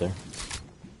gold there.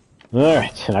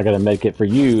 Alright, and I got a med kit for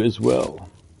you as well.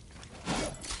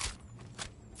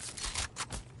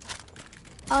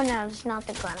 Oh no, it's not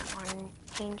the gun I want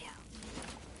to change out.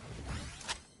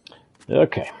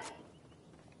 Okay.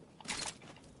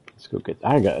 Let's go get...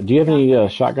 Do you have any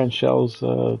shotgun shells,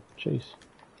 Chase?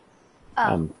 Oh.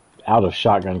 I'm out of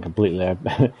shotgun completely.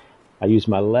 I used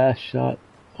my last shot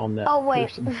on that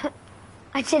person.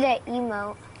 I did an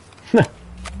emote.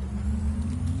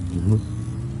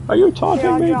 Are you taunting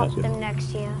Here, I'll me? drop That's good. them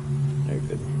next to you. Very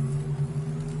good.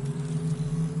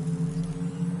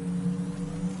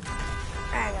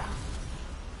 There you go.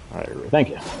 Alright, thank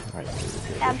you. Alright.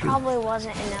 That probably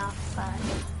wasn't enough,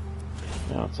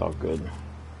 but... No, it's all good.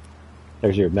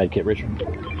 There's your med kit, Richard.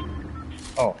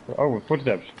 Oh,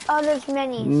 footsteps. Oh, there's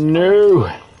minis. No!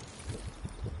 I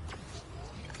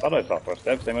thought I saw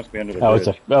footsteps. They must be under the Oh, bridge.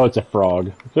 it's a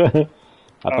frog. I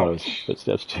thought it was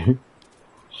footsteps too.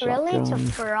 Really? It's a Shotgun.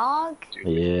 frog?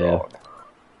 Yeah. Frog.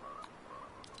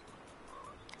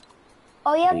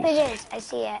 Oh, yep, Jeez. it is. I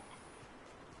see it.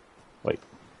 Wait.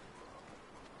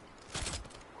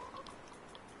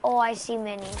 Oh, I see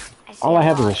minis. I see All I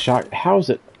have is lot. a shot. How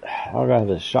is it? All I have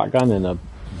is a shotgun and a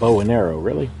bow and arrow.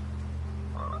 Really?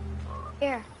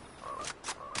 Here.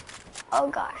 Oh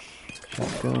gosh.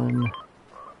 Shotgun.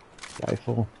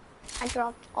 Rifle. I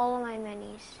dropped all of my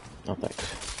minis. Oh,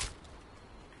 thanks.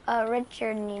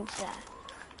 Richard needs that.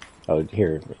 Oh,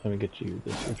 here. Let me get you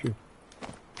this, Richard.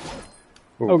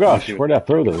 Ooh, Oh gosh, where'd I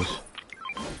throw those?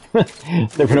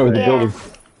 They went over the building.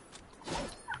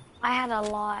 I had a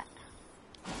lot.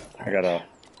 I got a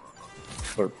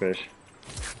slurp fish.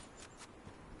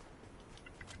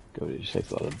 Go to just take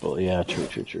a lot of bullet. Yeah,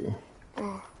 true.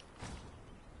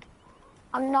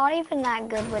 I'm not even that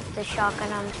good with the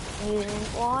shotgun I'm using.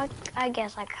 Well, I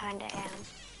guess I kinda am.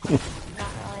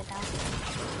 Not really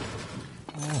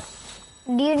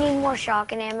though. Do you need more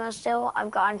shotgun ammo still?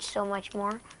 I've gotten so much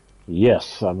more.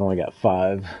 Yes, I've only got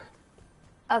 5.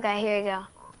 Okay, here you go.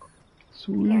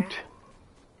 Sweet. Here.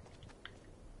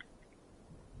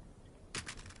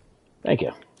 Thank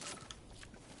you.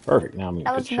 Perfect. Now I'm gonna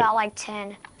That was get about like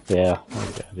 10. Yeah,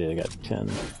 I got 10.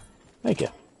 Thank you.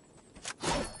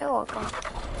 You're welcome.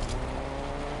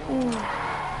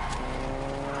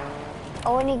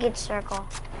 Oh, and he gets circle.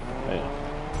 Yeah.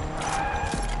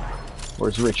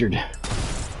 Where's Richard?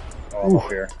 Oh, I'm up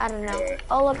here. I don't know.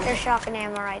 Oh, look, there's shotgun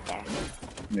ammo right there.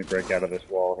 Let me break out of this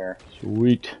wall here.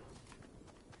 Sweet.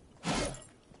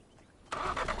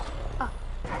 Oh,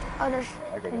 there's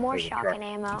more shotgun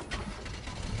ammo.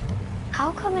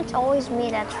 How come it's always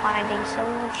me that's finding so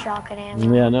much shotgun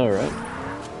ammo? Yeah, I know, right?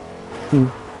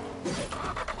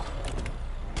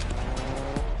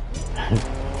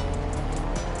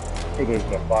 There's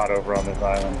a bot over on this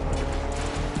island.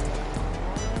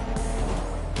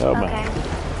 Oh, Okay. man.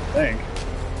 I think.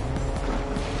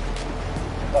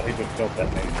 I thought he just built that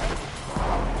name.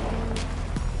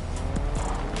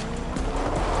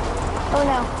 Oh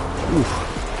no. Oof.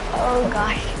 Oh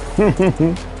gosh.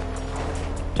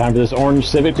 Time for this orange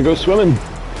Civic to go swimming.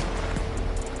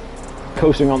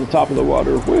 Coasting on the top of the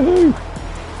water. Woohoo!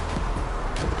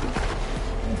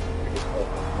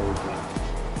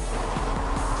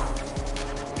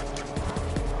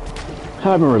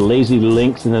 I remember Lazy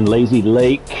Links and then Lazy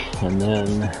Lake and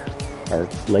then, or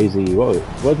Lazy, what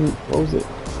was it?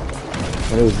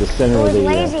 When it was the center It was of the...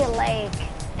 Lazy Lake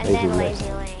and Lazy then Lake.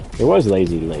 Lazy Lake. It was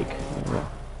Lazy Lake.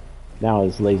 Now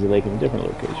it's Lazy Lake in a different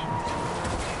location.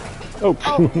 Oh.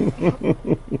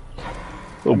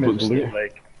 Little boost Loot there.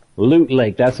 Lake. Loot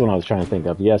Lake, that's the one I was trying to think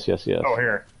of. Yes. Oh,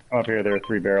 here. Up here, there are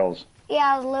 3 barrels.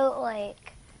 Yeah, Loot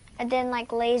Lake. And then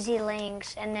like Lazy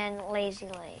Links and then Lazy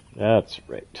Lake. That's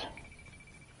right.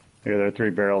 Here, there are 3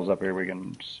 barrels up here we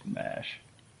can smash.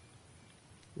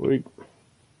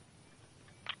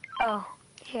 Oh,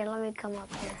 here, let me come up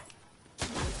here.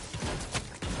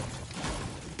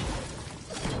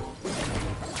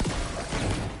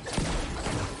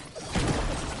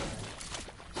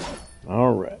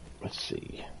 All right, let's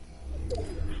see.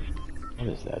 What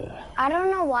is that? I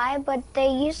don't know why, but they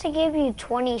used to give you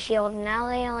 20 shield, now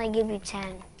they only give you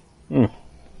 10.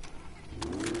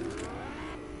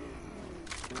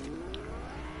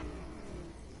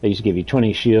 They used to give you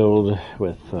 20 shield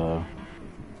with, oh,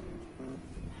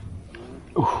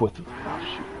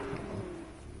 shoot.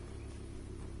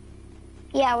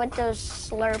 Yeah, with those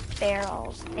slurp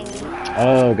barrels thingy.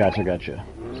 Oh, gotcha.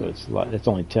 So it's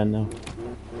only 10 now?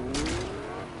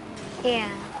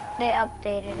 Yeah, they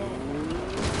updated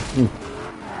it.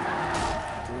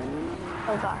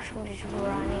 Oh gosh, I'm just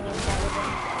running into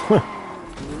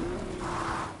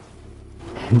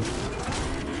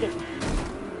everything.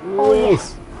 Oh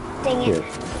yes. Dang it. Here,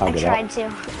 I'll I get tried out. to.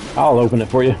 I'll open it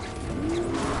for you.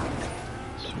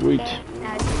 Sweet. Okay,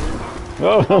 now it's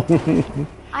Oh,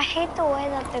 I hate the way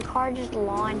that the car just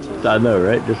launches. I know,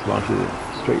 right? Just launches it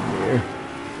straight in the air.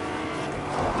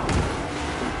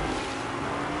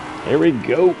 There we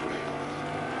go.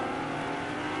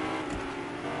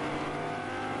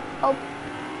 Oh,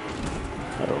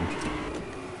 Uh-oh.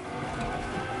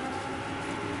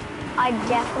 I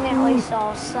definitely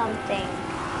saw something.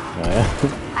 Oh, yeah?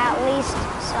 At least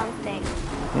something.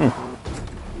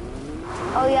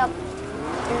 Oh, yep.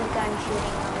 There's gun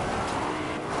shooting over there.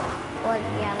 Well,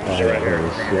 yeah, there's There right here. it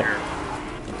is, Right yep. here.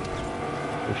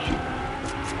 Oh, shoot.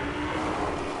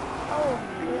 Oh,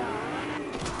 God.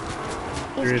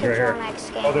 Here These he is kids right here. are on X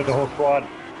Games. Oh, there's a whole squad.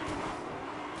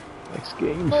 Next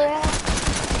game. For real?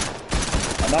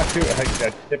 I knocked 2.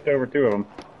 I tipped over 2 of them.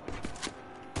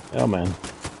 Oh, man.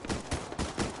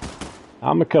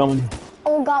 I'm a-coming.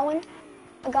 Oh, got one.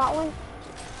 I got one.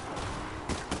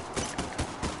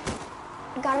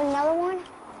 I got another one.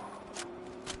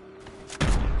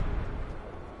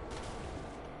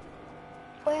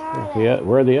 Where are they? Yeah,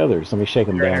 where are the others? Let me shake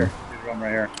them Right down. here. There's one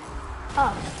right here.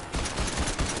 Oh.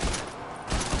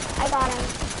 I got him.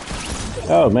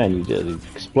 Oh, man, you did. It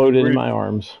exploded in my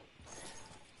arms.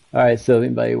 Alright, so if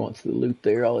anybody wants the loot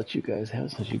there, I'll let you guys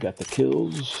have since you got the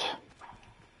kills.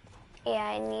 Yeah,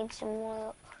 I need some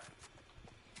more.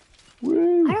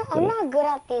 Woo! I'm not good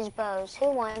at these bows.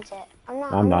 Who wants it?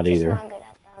 I'm not just either. not good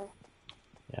at them.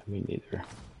 Yeah, me neither.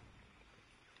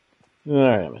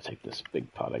 Alright, I'm gonna take this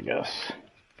big pot, I guess.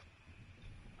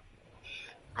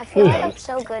 I feel like I'm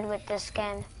so good with this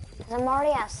skin. Because I'm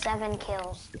already at 7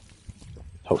 kills.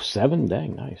 Oh, 7?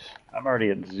 Dang, nice. I'm already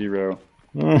at 0.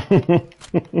 I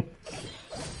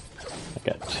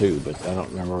got 2, but I don't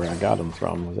remember where I got them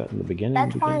from. Was that in the beginning?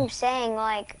 That's why I'm saying,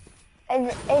 like,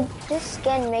 this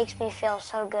skin makes me feel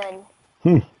so good.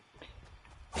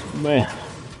 Man.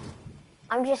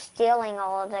 I'm just stealing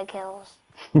all of the kills.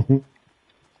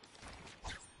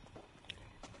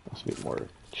 Must be more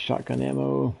shotgun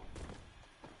ammo.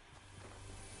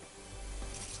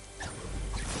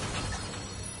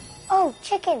 Oh,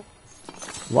 chicken!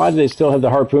 Why do they still have the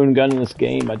harpoon gun in this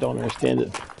game? I don't understand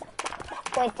it.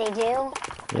 Wait, they do?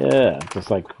 Yeah, just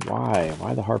like, why?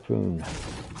 Why the harpoon?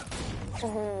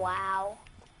 Wow.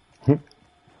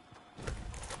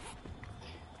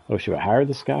 Oh, should I hire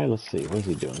this guy? Let's see. What is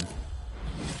he doing?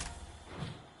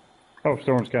 Oh,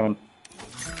 storm's coming.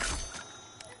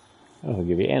 Oh, he'll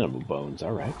give you animal bones.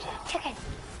 All right. Chicken!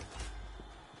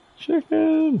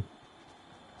 Chicken!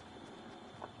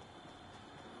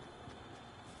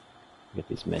 Get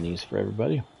these menus for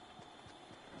everybody.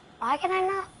 Why can I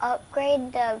not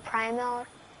upgrade the primal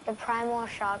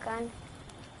shotgun?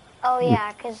 Oh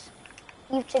yeah, because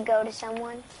you have to go to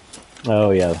someone.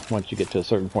 Oh yeah, once you get to a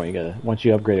certain point, you gotta. Once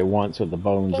you upgrade it once with the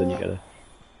bones, then you gotta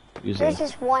use it. There's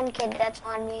this one kid that's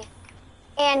on me,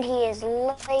 and he is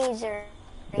laser.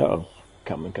 Uh-oh,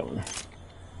 coming.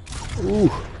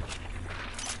 Ooh.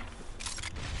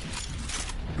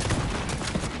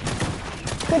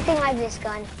 Good thing I have this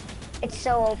gun. It's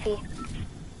so OP.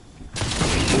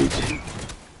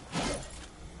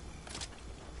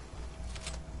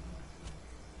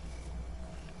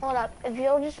 Hold up, if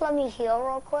you'll just let me heal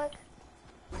real quick.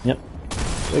 Yep,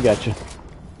 I got you.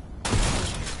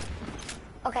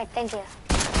 Okay, thank you.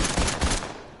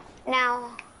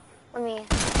 Now, let me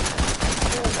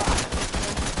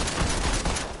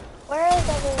where is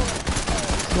everyone?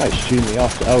 Somebody's shooting me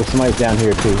off. Oh, somebody's down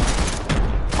here too.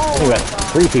 Oh, We got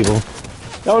 3 people.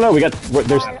 Oh no, we got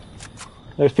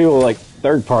there's people like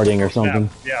third partying or something.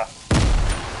 Yeah.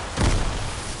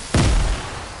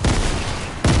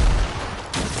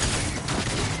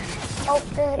 Oh,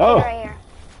 there's a kid right here.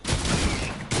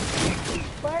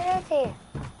 Where is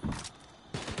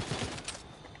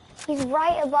he? He's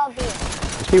right above here.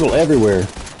 There's people everywhere.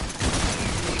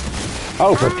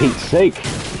 Oh, for Pete's sake.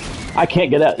 I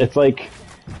can't get out. It's like,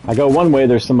 I go one way,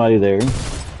 there's somebody there.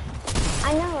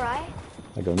 I know, right?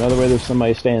 I go another way, there's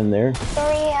somebody standing there. 3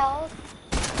 health.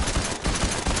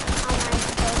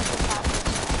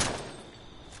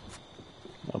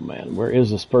 Oh man, where is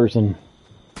this person?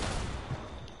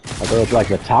 Are they at like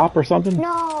the top or something?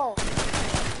 No!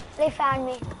 They found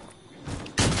me.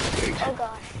 Oh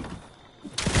gosh.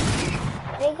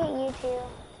 They get you too.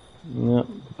 Yep,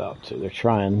 about to. They're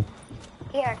trying.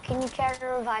 Here, can you try to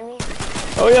revive me?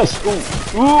 Oh yes! Ooh!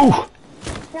 Ooh!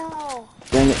 No!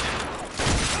 Dang it.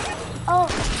 Oh,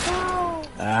 no!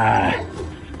 Ah.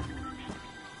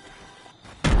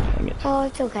 Dang it. Oh,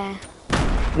 it's okay.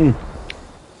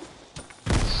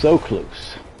 So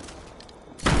close.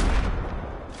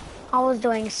 I was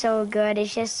doing so good,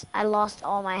 it's just I lost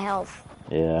all my health.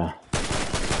 Yeah.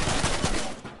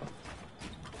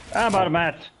 How about a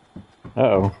match?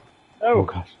 Uh-oh. Oh. Oh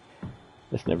gosh.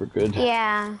 That's never good.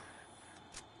 Yeah.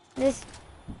 This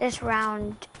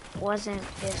round wasn't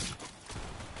just...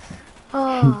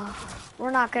 Oh,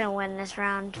 we're not gonna win this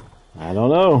round. I don't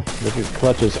know. Look at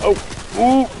clutches. Oh!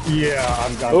 Ooh! Yeah,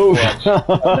 I'm done. Oh!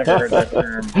 I've never heard that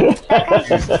term. That guy's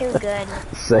just too good.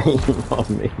 Same on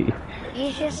me.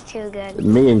 He's just too good.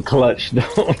 Me and clutch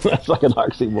don't. That's like an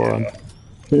oxymoron.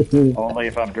 Only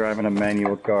if I'm driving a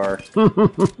manual car.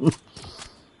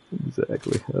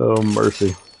 Exactly. Oh,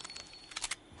 mercy.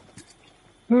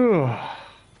 Alright,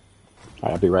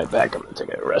 I'll be right back. I'm going to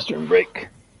take a restroom break.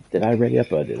 Did I ready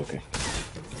up? I did. Okay.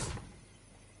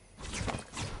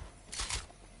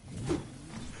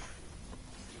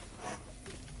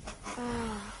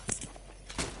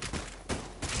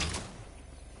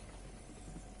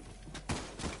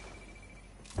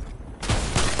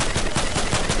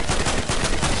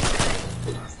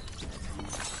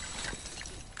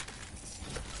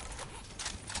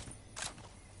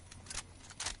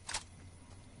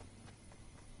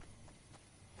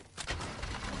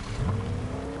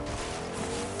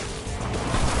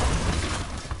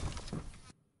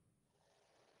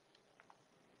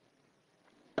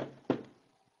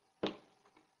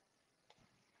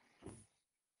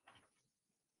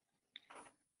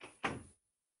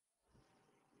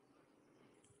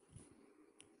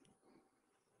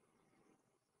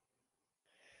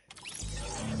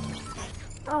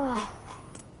 Oh.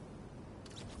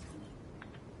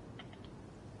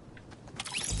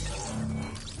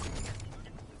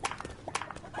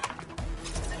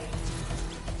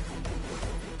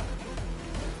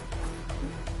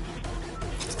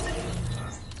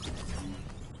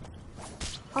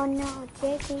 Oh no,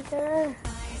 Jake Eater.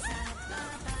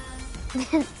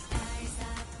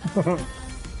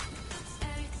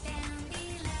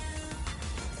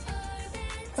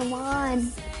 Come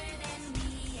on.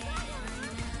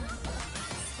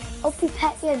 Hope you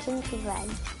pet your gingerbread.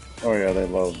 Oh yeah, they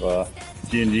love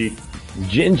Gingy.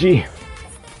 Gingy.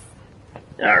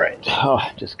 All right. Oh,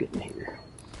 just getting here.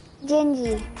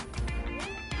 Gingy.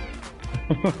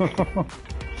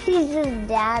 He's just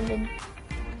dabbing.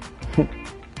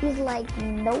 He's like,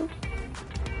 nope.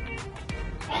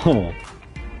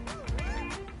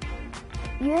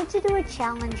 You had to do a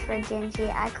challenge for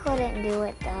Gingy. I couldn't do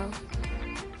it though.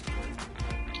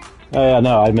 Oh yeah,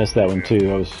 no, I missed that one too.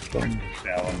 I was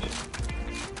Challenge.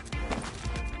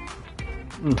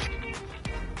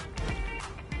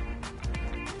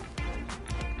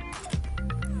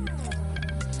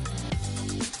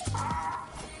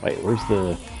 Wait, where's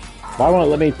the? Why won't it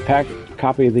let me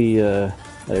copy the?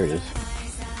 There it is.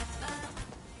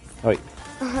 Oh, wait.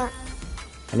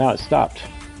 And now it stopped.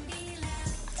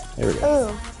 There we go.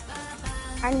 Ooh.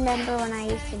 I remember when I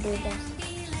used to do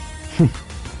this.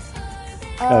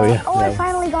 Oh yeah. Oh, I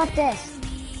finally got this.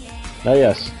 Oh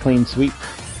yes, clean sweep.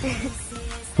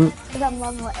 Because I'm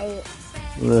level 8.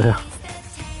 Ugh.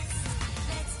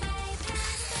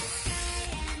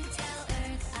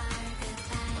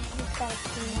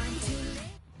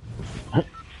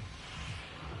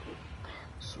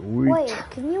 Sweet. Wait,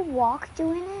 can you walk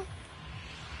doing it?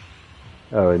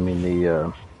 Oh, I mean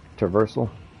the traversal?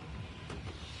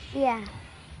 Yeah.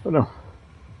 Oh no.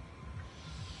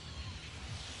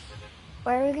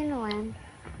 Where are we gonna land?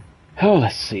 Oh,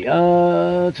 let's see.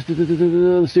 Let's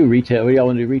do retail. What y'all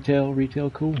want to do? Retail? Retail,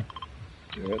 cool.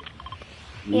 Do it.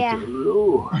 Yeah.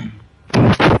 Retail.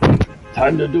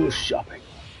 Time to do shopping.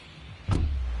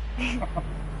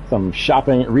 Some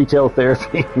shopping, retail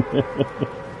therapy.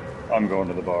 I'm going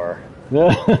to the bar.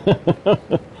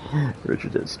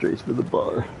 Richard heads straight for the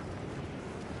bar.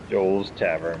 Joel's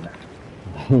Tavern.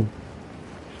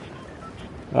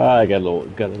 I gotta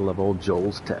love old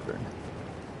Joel's Tavern.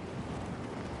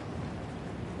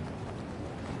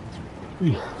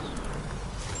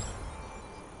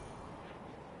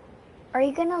 Are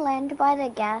you gonna land by the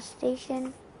gas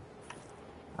station?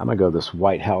 I'm gonna go to this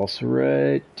White House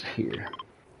right here.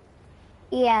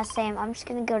 Yeah, same. I'm just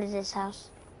gonna go to this house.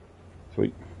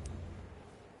 Sweet.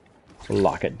 We'll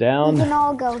lock it We down. can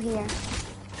all go here.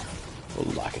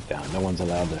 We'll lock it down. No one's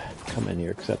allowed to come in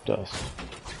here except us.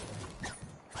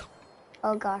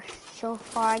 Oh gosh, so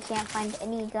far I can't find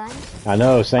any guns. I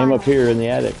know, same up here in the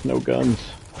attic. No guns.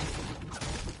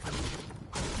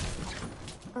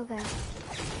 Okay.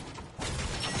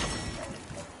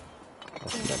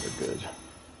 That's never good.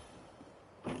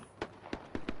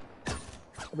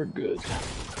 Never good.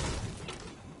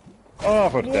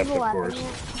 Oh, Do you have footsteps, a of weapon course.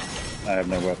 yet? I have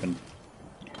no weapon.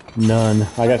 None. I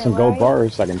got Okay, some where gold are you?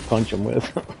 bars I can punch them with.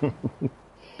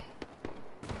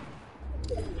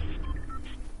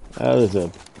 There's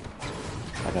a...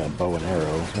 I got a bow and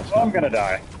arrow. That's Oh, I'm not gonna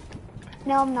die.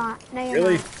 No, I'm not. No, you're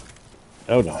Really? not.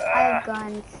 Oh no. I have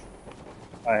guns.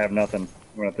 I have nothing.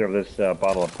 I'm gonna throw this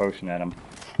bottle of potion at him.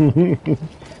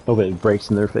 Hope it breaks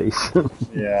in their face.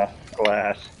 Yeah,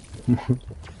 glass. No,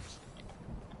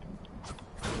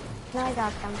 I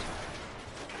got them.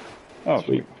 Oh,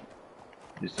 Sweet.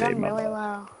 You But saved I'm my really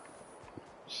life. low.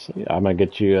 See, I'm gonna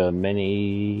get you a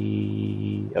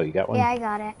mini... Oh, you got one? Yeah, I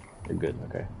got it. You're good,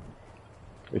 okay.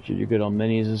 Richard, you good on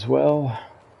minis as well?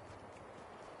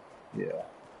 Yeah.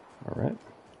 Alright.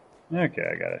 Okay,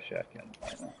 I got a shotgun.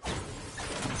 Finally.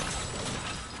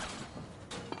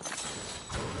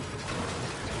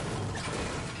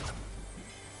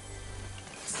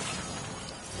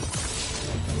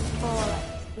 Oh,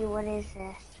 let's see, what is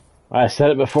this? I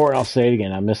said it before and I'll say it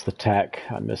again. I miss the tack.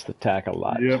 I miss the tack a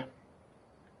lot. Yep.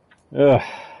 Ugh.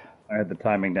 I had the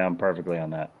timing down perfectly on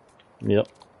that. Yep.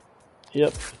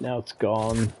 Yep. Now it's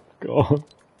gone. Gone.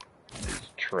 These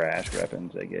trash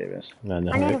weapons they gave us. I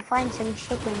know, I need to right? find some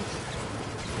chickens.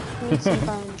 I need some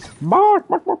bones. Bark,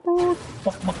 bark, bark,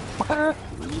 bark.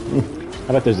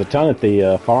 I bet there's a ton at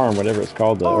the farm, whatever it's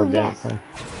called, the Oh, organic yes. farm.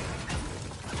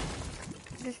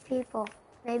 There's people.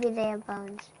 Maybe they have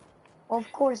bones. Well,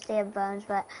 of course they have bones,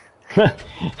 but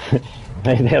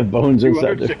They have bones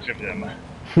inside there. 206 of them.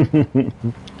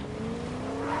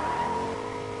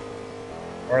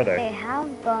 Where are they they?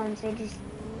 have bones. They just...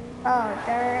 Oh,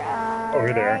 they're,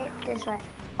 Over there. right this way.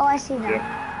 Oh, I see that.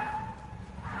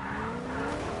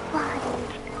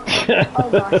 Yep. Oh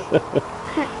gosh.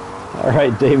 All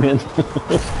right, Damien.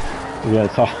 We gotta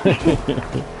talk.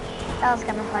 That was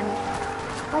kind of funny.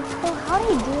 But still, how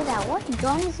do you do that? What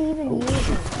gun is he even using?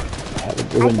 Have a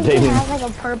good I one, think he Damien. has like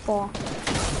a purple.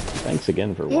 Thanks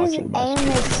again for His watching my aim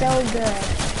stream. is so good.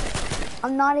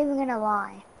 I'm not even gonna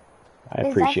lie. I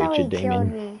That's appreciate how you, he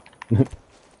killed Damien. me.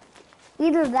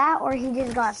 Either that or he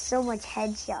just got so much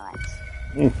headshots.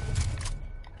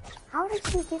 How did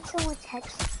he get so much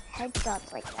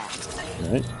headshots like that?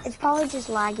 Right. It's probably just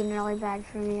lagging really bad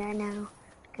for me right now.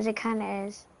 Because it kind of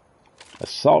is.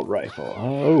 Assault rifle.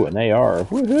 Oh, an AR.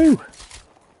 Woohoo!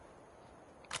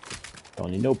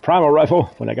 Don't need no primal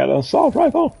rifle when I got an assault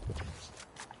rifle.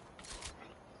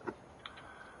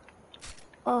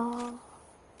 Oh.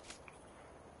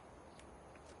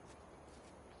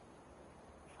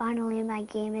 Finally, my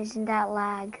game isn't that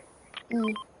lag.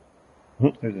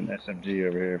 There's an SMG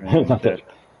over here. If anyone not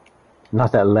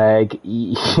wants that lag.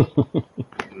 E.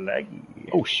 Laggy.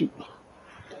 Oh shoot!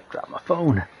 Drop my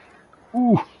phone.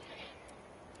 Ooh.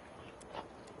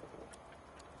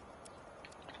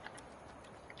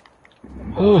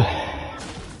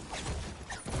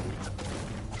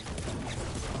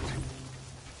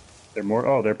 There are more.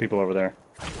 Oh, there are people over there.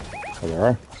 Oh, there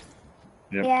are.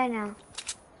 Yep. Yeah, I know.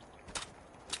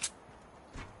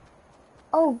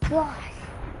 Oh gosh.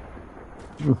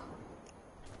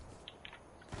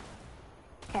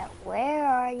 Okay, where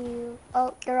are you?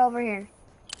 Oh, they're over here.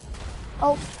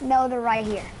 Oh, no, they're right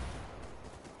here.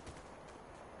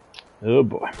 Oh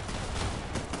boy.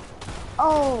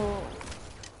 Oh.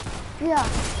 Yeah.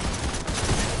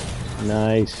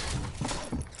 Nice.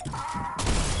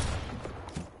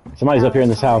 Somebody's up here in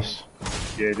this house.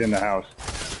 Yeah, he's in the house.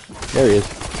 There he is.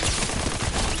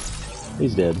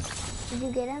 He's dead. Did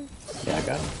you get him? Yeah, I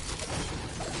got him.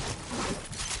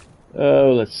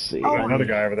 Oh, let's see. Oh, Another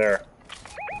guy over there.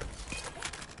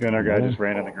 Another guy Yeah. just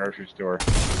ran in the grocery store.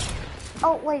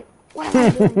 Oh, wait. What am I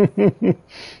doing?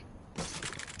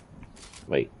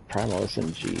 Wait, primal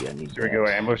SMG. I need Should we that. go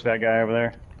ambush that guy over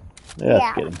there? Yeah,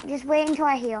 let's get him. Just wait until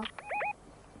I heal.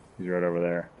 He's right over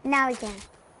there. Now we can.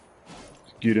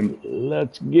 Just get him.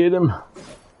 Let's get him.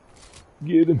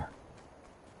 Get him.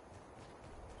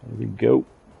 There we go.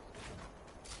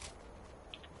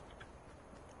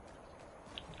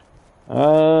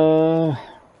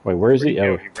 Wait, where is he?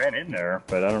 Oh, Oh, he ran in there,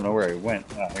 but I don't know where he went.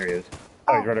 Oh, here he is.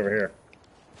 Oh, he's right over here.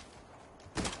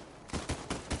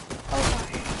 Oh,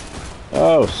 gosh.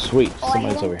 oh, sweet. Oh,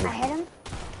 Somebody's I over hit him. I here. hit him.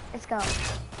 Let's go.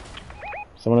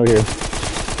 Someone over here.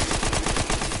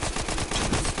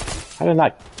 How did I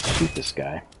not shoot this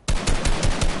guy?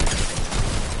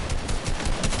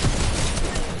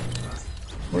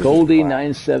 Where's Goldie his flag?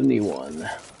 971.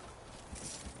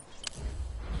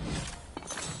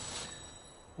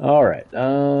 All right.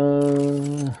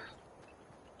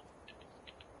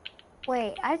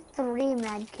 Wait, I have 3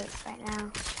 med kits right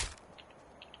now.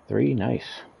 3, nice.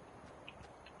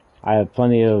 I have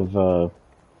plenty of.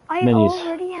 I Minis.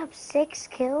 already have 6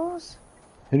 kills?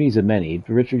 Who needs a mini?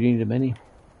 Richard, you need a mini?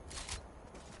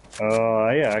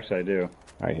 Yeah, actually I do.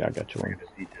 All right, I got you I one. can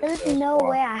just eat this, There's no squad.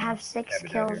 way I have 6 Have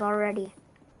it down kills here. already.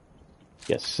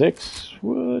 Yes, 6.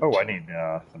 What? Oh, I need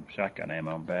some shotgun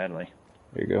ammo badly.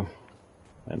 There you go.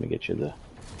 Let me get you the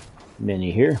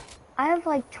mini here. I have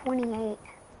like 28.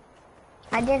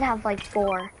 I did have like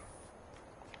 4.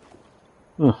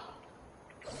 Huh.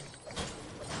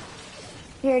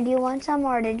 Here, do you want some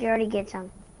or did you already get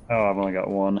some? Oh, I've only got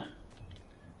one.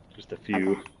 Just a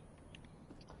few. Okay.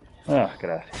 Oh,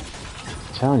 God.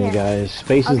 Telling you Here. guys,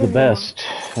 space I'll is the give you one. best,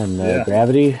 and Yeah.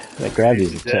 gravity. That gravity's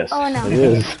Space a is dead. test. Oh, no. It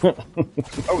is.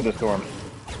 Oh, the storm.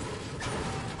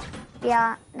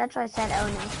 Yeah, that's why I said oh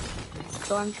no.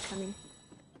 Storm's coming.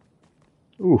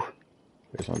 Ooh,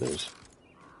 there's one of those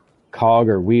cog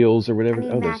or wheels or whatever. I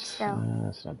need Oh, mats, there's. though.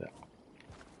 That's not that.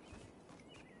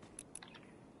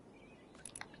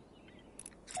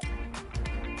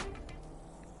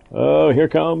 Oh, here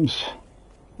comes.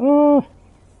 Oh.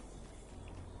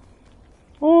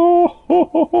 Oh, ho,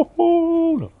 ho, ho,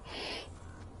 ho.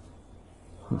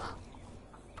 No.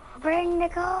 Bring the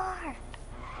car!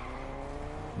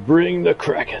 Bring the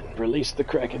Kraken. Release the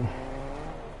Kraken.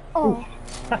 Oh.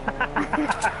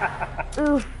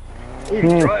 Oof.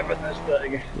 Who's driving this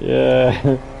thing?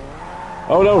 Yeah.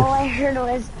 Oh All no. I heard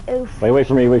was oof. Wait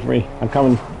for me, wait for me. I'm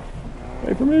coming.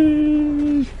 Wait for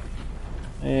me.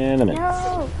 And I'm in.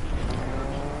 No!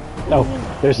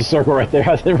 Oh, there's a circle right there.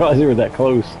 I didn't realize we were that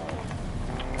close.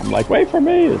 I'm like, wait for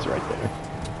me. It's right there.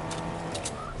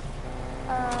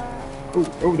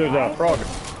 Oh, there's a frog.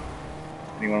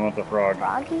 Anyone want the frog?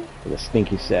 Froggy? For the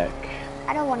stinky sack.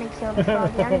 I don't want to kill the frog.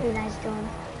 I'm gonna be nice to him.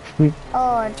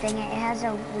 Oh, dang it. It has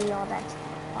a wheel that's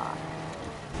off.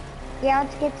 Yeah,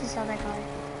 let's get this other car.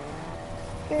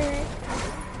 Here.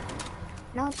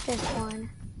 Not this one.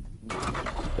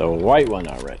 The white one,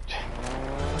 alright.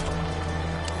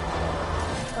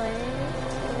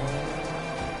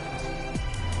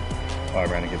 Oh, I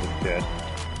ran to get this dead.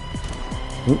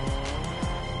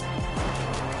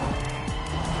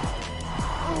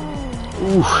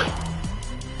 Ooh.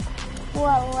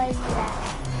 What was that?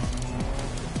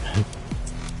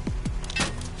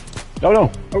 Oh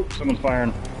no! Oh, someone's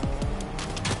firing.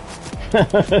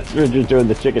 We're just doing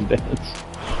the chicken dance.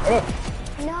 Oh.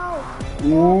 No.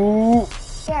 Ooh.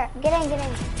 Here, get in, get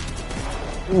in.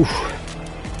 Oof.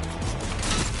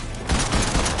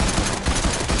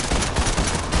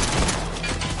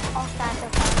 All fast,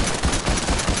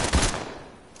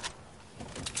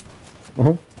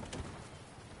 Uh-huh.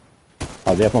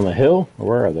 Are they up on the hill? Or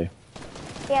where are they?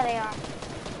 Yeah, they are.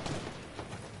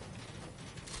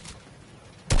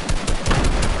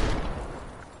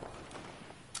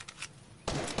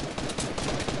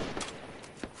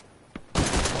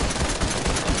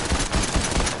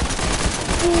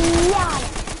 Yeah.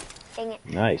 Dang it.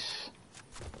 Nice.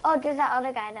 Oh, there's that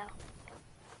other guy, though.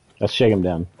 Let's shake him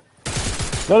down.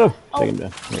 No, no. Shake him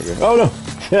down. There you go. Oh, no.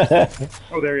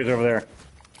 Oh, there he is over there.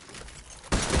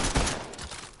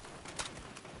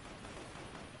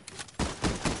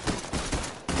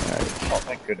 Oh,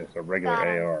 thank goodness, a regular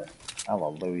AR.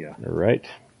 Hallelujah. All right.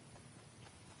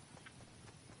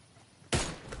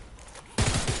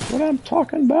 What I'm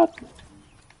talking about?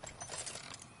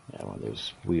 Yeah, one of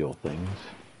those wheel things.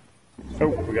 Oh,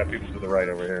 we got people to the right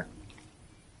over here.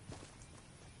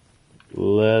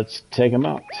 Let's take them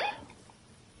out.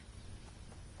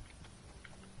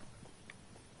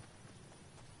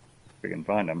 We can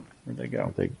find them. Where'd they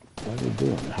go? What are they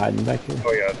doing? Hiding back here?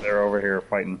 Oh yeah, they're over here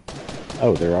fighting.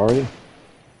 Oh, they're already?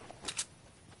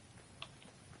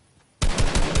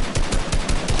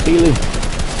 Steely.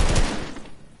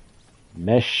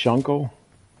 Mesh uncle?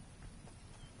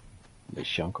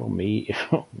 Mesh uncle? Me?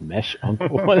 Mesh uncle?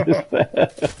 What is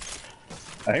that?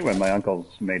 I hate when my uncle's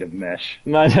made of mesh.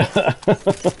 Oh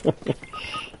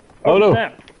no!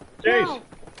 Snap! Chase! No,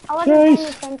 I wasn't paying Chase.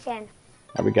 attention.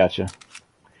 Oh, we got you.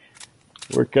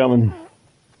 We're coming.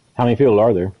 How many people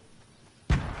are there?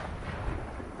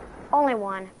 Only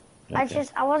one. Okay.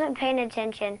 I wasn't paying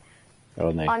attention Oh,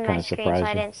 and they on kind my of screen, so surprised I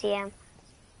you. didn't see him.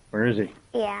 Where is he?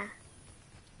 Yeah.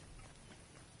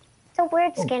 It's a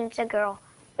weird skin. It's a girl.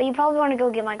 But you probably want to go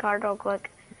get my card real quick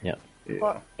Yep.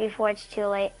 Yeah. before it's too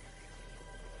late.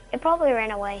 It probably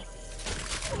ran away.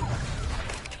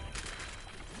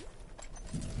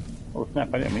 Oh snap!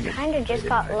 I didn't mean it. Kinda just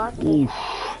got lucky. Oof.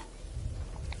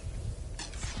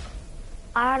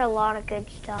 I had a lot of good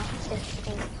stuff this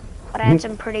thing, but I had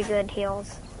some pretty good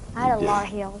heals. I had a lot of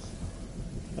heals.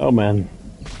 Oh man.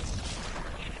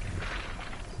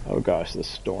 Oh gosh, the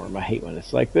storm. I hate when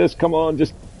it's like this. Come on,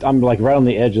 just... I'm like right on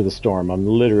the edge of the storm. I'm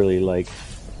literally like...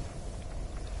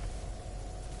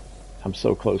 I'm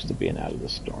so close to being out of the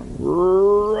storm.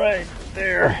 Right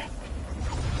there.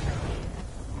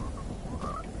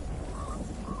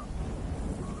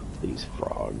 These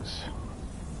frogs.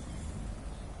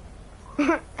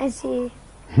 I see.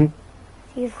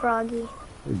 See Froggy.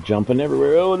 They're jumping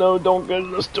everywhere. Oh no, don't get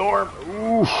in the storm.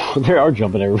 Oof. They are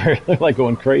jumping everywhere. They're like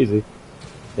going crazy.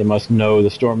 They must know the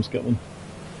storm's coming.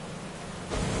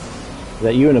 Is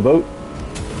that you in a boat?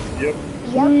 Yep.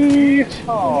 Yep. Sweet.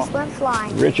 Oh. Just went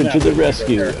flying. Richard to the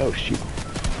rescue. Oh shoot.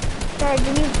 Sir,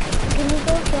 can you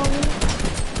go kill me?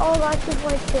 Oh gosh,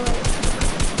 before it's too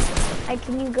late.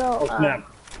 Can you go? Oh snap!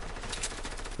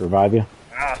 Revive you?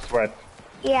 Ah, sweat.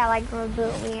 Yeah, like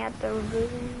reboot me at the reboot.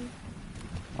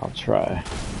 I'll try.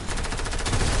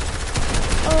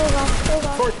 Oh gosh, oh Of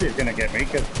gosh. course he's gonna get me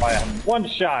because my one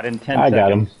shot in 10 I seconds.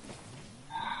 got him. There's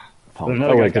Oh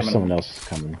another guy wait, there's coming. someone else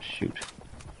coming. Shoot.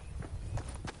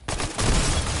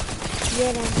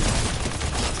 Get him.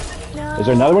 No. Is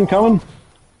there another one coming?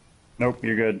 Nope,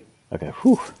 you're good. Okay,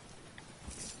 whew.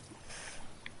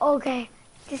 Okay,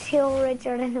 just heal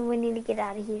Richard and then we need to get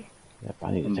out of here. Yep,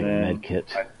 I need to And take a then med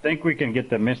kit. I think we can get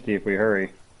the Misty if we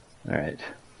hurry. Alright.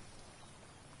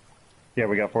 Yeah,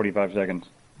 we got 45 seconds.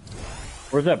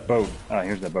 Where's that boat? Ah,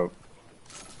 here's that boat.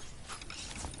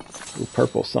 Ooh,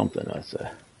 purple something. That's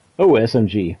a... Oh,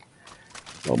 SMG.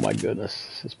 Oh my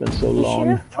goodness. It's been so You should long.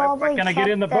 have probably Why can't I kept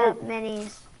get in the boat?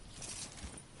 minis.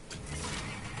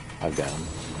 I've got him.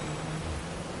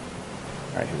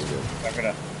 Alright, here we go. I'm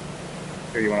gonna.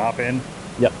 Here, you wanna hop in?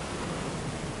 Yep.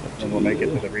 And we'll make it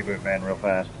to the reboot man real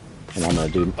fast. And I'm gonna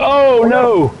do... Oh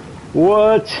no!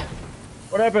 What?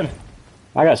 What happened?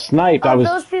 I got sniped. I Oh, was.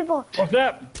 those people. What's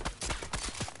up?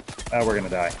 Oh, we're gonna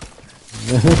die.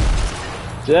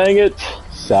 Dang it,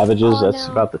 savages. Oh, That's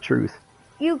no. about the truth.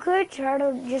 You could try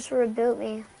to just reboot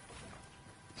me.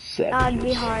 Savages. That'd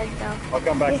be hard though. I'll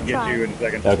come back Just and get try. you in a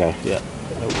second. Okay, yeah.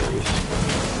 No worries.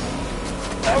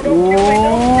 No, don't kill me!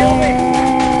 Don't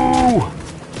kill me! Ooh.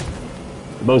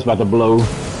 The boat's about to blow.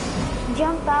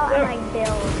 Jump out and like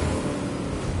build.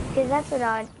 Cause that's what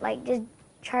I'd like. Just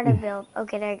try to build.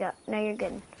 Okay, there you go. No, you're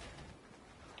good.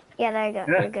 Yeah, there you go.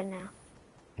 Yeah. You're good now.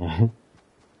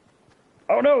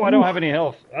 Oh no, I don't have any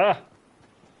health. Ah.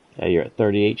 Yeah, you're at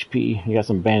 30 HP. You got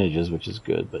some bandages, which is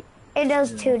good, but It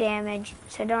does 2 damage,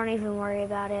 so don't even worry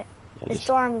about it. yeah, The just-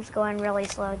 storm's going really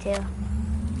slow too.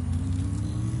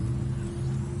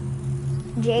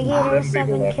 Jake has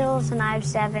 7 kills and I have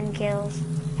 7 kills.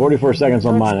 44 seconds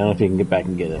on mine. I don't know if you can get back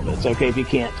and get it, but it's okay if you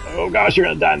can't. Oh gosh, you're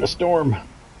gonna die in the storm.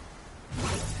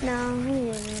 No,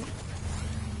 he didn't.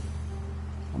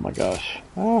 Oh my gosh.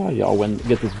 Oh, y'all win.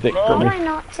 Get this Vic Why for am me. I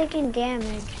not taking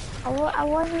damage? I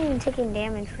wasn't even taking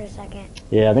damage for a second.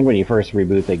 Yeah, I think when you first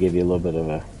reboot, they give you a little bit of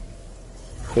a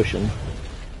cushion.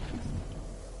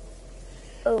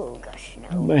 Oh gosh,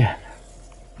 Oh no. man.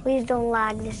 Please don't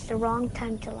lag. This is the wrong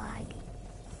time to lag.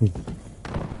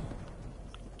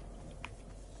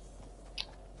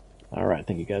 All right, I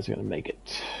think you guys are gonna make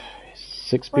it.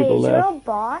 6 Wait, people is there left. a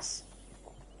boss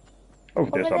Oh,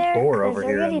 over there's there? a boar 'Cause over they're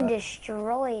here. getting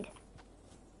destroyed.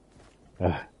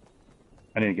 Ugh.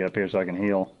 I need to get up here so I can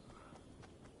heal.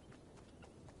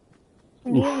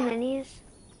 Do you have minis?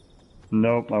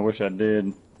 Nope, I wish I did.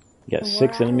 You got We're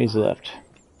 6 out of enemies luck. left.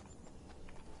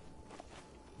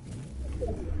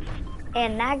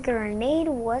 And that grenade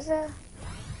was a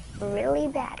really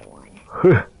bad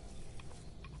one.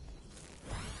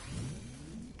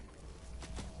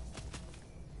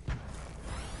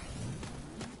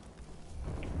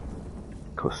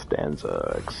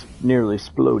 Costanza nearly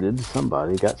exploded.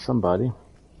 Somebody got somebody.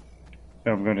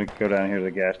 I'm going to go down here to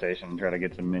the gas station and try to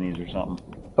get some minis or something.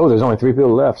 Oh, there's only 3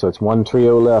 people left, so it's 1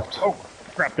 trio left. Oh,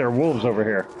 crap, there are wolves over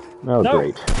here. Oh, No.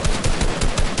 great.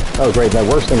 Oh, great. The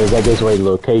worst thing is that gives away the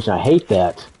location. I hate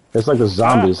that. It's like the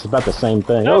zombies. It's about the same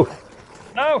thing. No. Oh,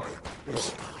 No!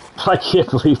 I can't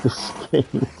believe this game.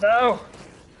 No!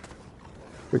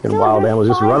 Freaking Dude, wild there's animals.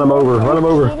 Just 5 run them over. wolves. Run them Are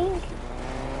you over. kidding?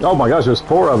 Oh my gosh, there's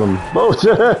 4 of them. Both.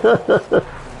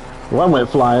 One went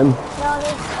flying. No,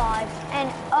 there's 5.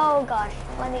 And oh gosh,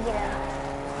 let me get out.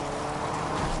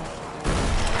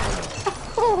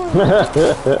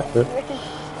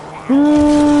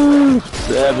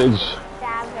 Savage.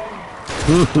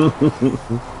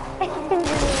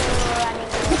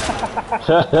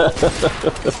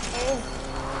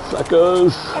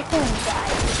 Suckers.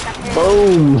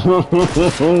 Boom.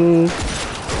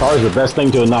 Car's the best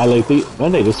thing to annihilate the...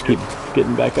 And they just keep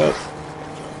getting back up.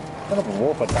 Son of a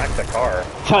wolf attacked the car.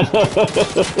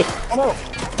 Oh no!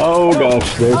 Oh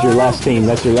gosh, there's your last team.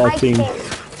 That's your last team.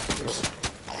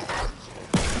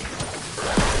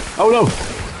 Oh no!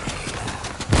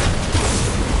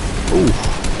 Ooh.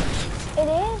 It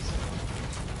is?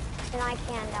 And I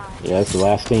can't die. Yeah, that's the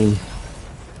last team.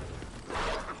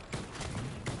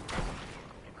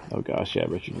 Oh gosh, yeah,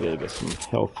 Richard, you gotta get some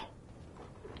health.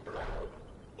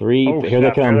 3, Oh, here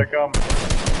they snap, come. Here they come.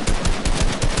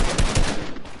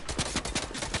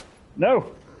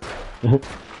 No!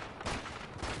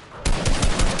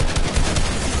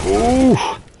 Ooh!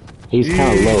 He's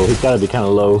kind of low. He's gotta be kind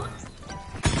of low.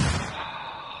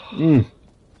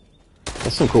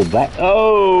 That's some cool back.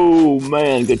 Oh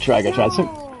man, good try, good try.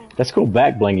 That's cool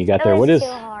back bling you got there. What is? Too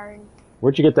hard.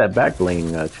 Where'd you get that back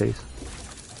bling, Chase?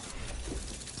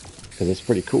 Because it's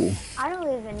pretty cool. I don't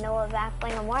even know what back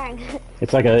bling I'm wearing.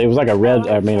 It's like it was like a red.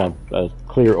 I mean, a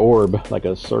clear orb, like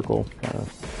a circle. Kind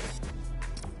of.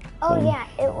 Oh yeah,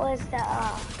 it was the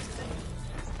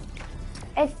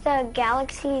it's the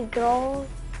Galaxy Girl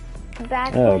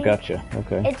back bling. Oh, gotcha.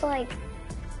 Okay.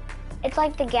 It's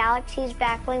like the Galaxy's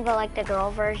back bling, but like the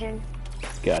girl version.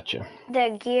 Gotcha.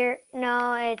 The gear,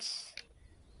 no, it's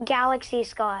Galaxy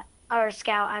Scout, or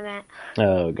Scout, I meant.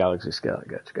 Oh, Galaxy Scout.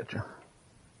 Gotcha.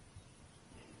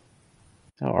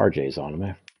 Oh, RJ's on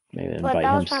him. Maybe invite But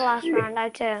that him. was my last round. I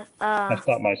had to, I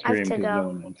stopped my stream. to 'cause go. no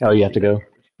one wants Oh, you have to go?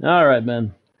 All right,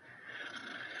 man.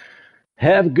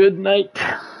 Have a good night.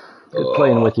 Good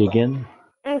playing with you again.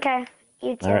 Okay,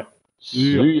 you too. All right.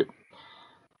 See ya.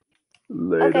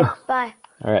 Later. Okay, bye.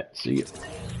 All right. See you.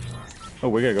 Oh,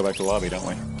 we gotta go back to the lobby, don't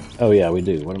we? Oh, yeah, we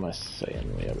do. What am I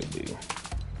saying? Yeah, we do.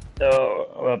 Oh,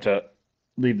 I'll have to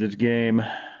leave this game.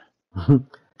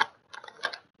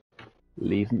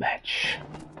 Leave match.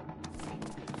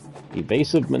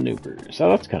 Evasive maneuvers. Oh,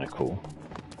 that's kind of cool.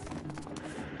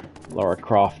 Lara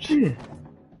Croft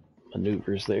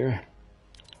maneuvers there.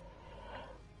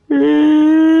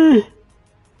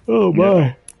 Oh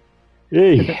my!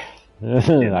 Hey, Nap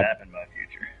in my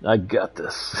future. I got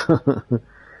this.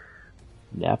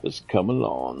 Nap is coming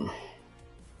on.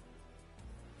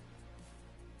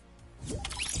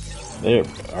 There.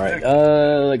 All right.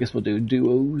 I guess we'll do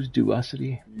duos.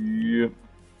 Duosity. Yep.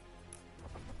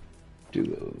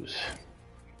 Duos.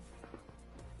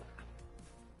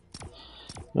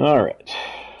 All right.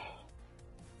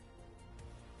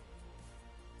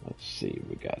 Let's see what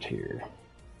we got here.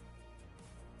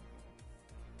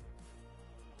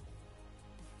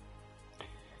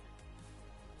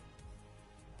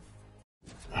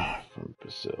 From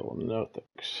Brazil, no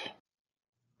thanks.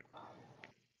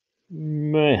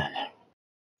 Man,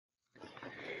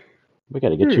 we got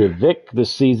to get you a Vic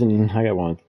this season. I got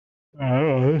one.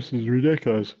 Oh, this is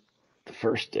ridiculous. The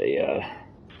first day,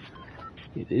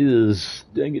 it is.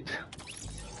 Dang it.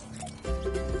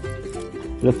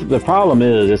 The problem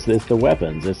is, it's the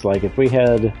weapons. It's like if we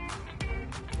had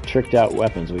tricked out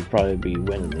weapons, we'd probably be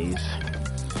winning these.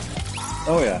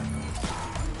 Oh yeah.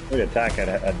 We'd attack.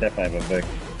 I'd definitely have a Vic.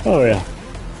 Oh yeah.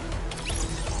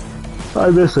 I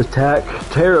miss attack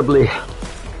terribly.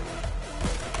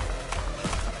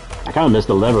 I kind of missed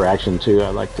the lever action too.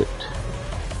 I liked it.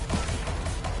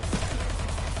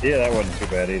 Yeah, that wasn't too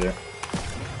bad either.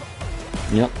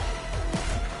 Yep.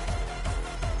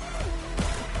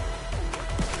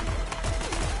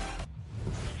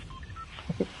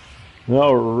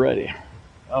 Alrighty.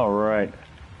 All right.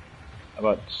 How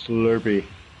about Slurpee?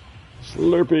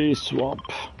 Slurpee Swamp.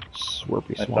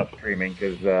 Swirpy I Swamp. stopped streaming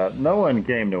because no one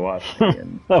came to watch me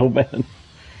in Oh man.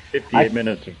 58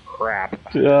 minutes of crap.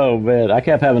 Oh man. I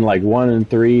kept having like 1 and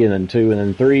 3 and then 2 and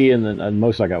then 3 and then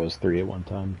most I got was 3 at one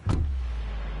time.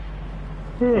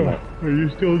 Are you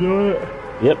still doing it?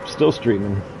 Yep, still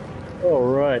streaming. All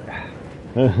right.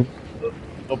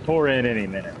 They'll pour in any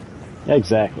minute.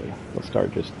 Exactly. They'll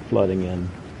start just flooding in.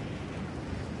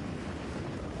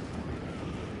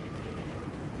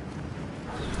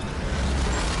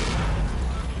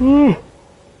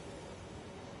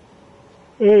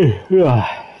 Hey,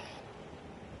 gotta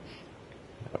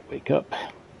wake up.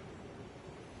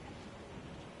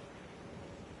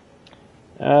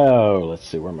 Oh, let's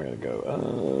see. Where am I gonna go?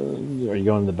 Are you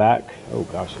going in the back? Oh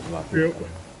gosh, there's a lot. Yep.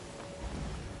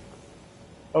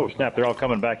 Oh snap! They're all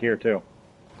coming back here too.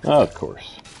 Oh, of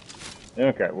course.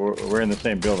 Okay, we're in the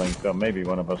same building, so maybe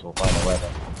one of us will find a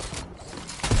weapon.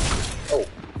 Oh,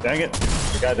 dang it!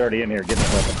 The guy's already in here getting a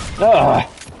weapon. Ah,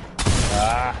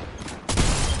 Ah!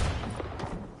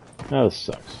 oh, this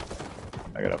sucks.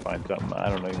 I gotta find something. I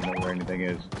don't even know where anything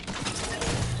is.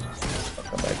 I'll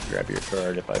come back and grab your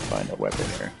card if I find a weapon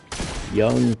here.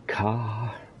 Young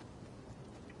Ka.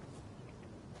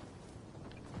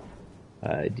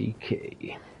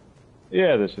 IDK.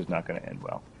 Yeah, this is not gonna end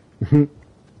well.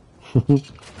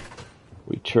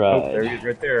 We tried. Oh, there he is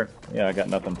right there. Yeah, I got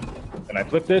nothing. Can I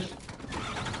flip this?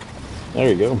 There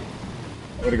you go.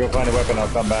 I'm gonna go find a weapon. I'll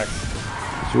come back.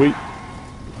 Sweet.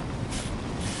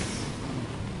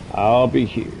 I'll be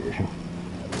here.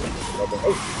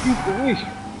 Oh, geez.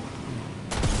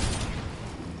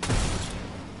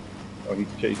 Oh, he's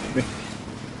chasing me.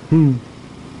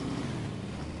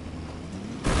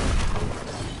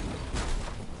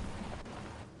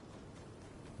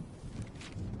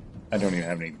 I don't even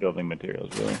have any building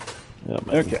materials, really. Yeah,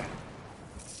 man. Okay.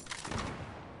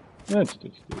 Let's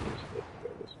just do this. Let's go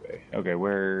this way. Okay,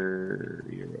 where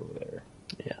you're over there.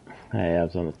 Yeah, I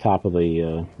was on the top of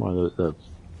the one of the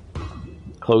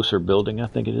closer building, I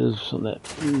think it is, on that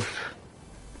roof.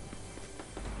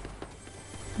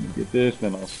 Let me get this,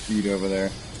 then I'll speed over there.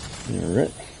 All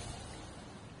right.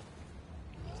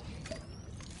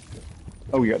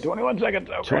 Oh, we got 21 seconds.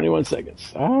 Okay. 21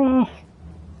 seconds. Ah.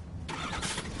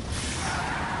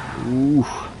 Ooh.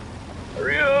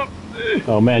 Hurry up!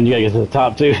 Oh man, you gotta get to the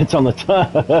top too. It's on the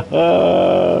top.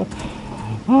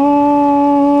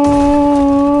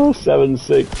 7,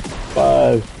 6,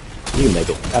 5. You can make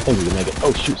it. I think you can make it.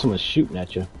 Oh shoot, someone's shooting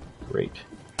at you. Great.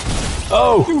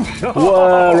 Oh!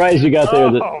 Well, right as you got there.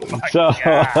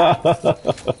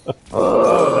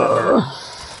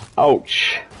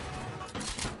 Ouch.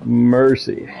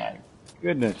 Mercy. My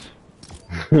goodness.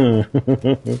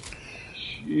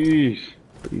 Jeez.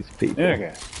 These people.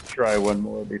 Okay. Try one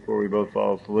more before we both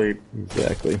fall asleep.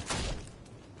 Exactly.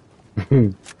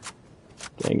 Dang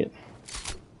it.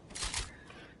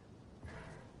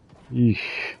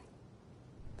 Yeesh.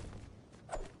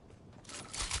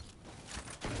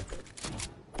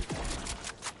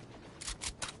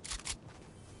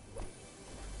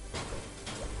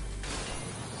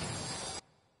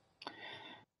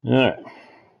 All right.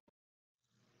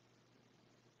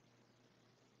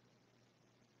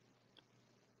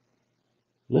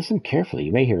 Listen carefully.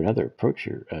 You may hear another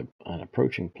an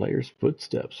approaching player's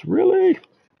footsteps. Really?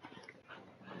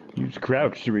 Use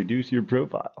crouch to reduce your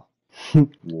profile.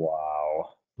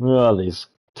 Wow. Oh, these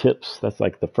tips. That's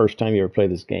like the first time you ever play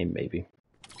this game, maybe.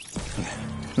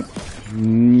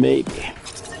 Maybe.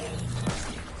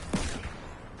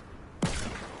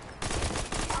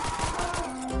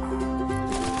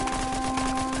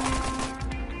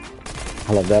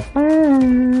 I love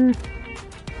that.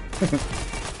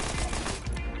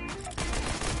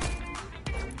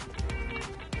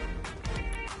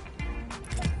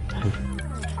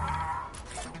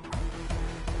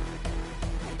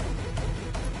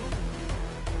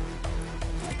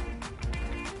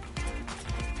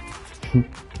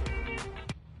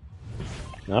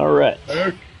 All right.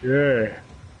 Okay.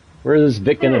 Where is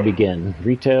Vic going to begin?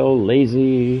 Retail,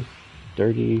 lazy,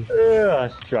 dirty? Yeah,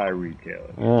 let's try retail.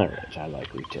 All right. I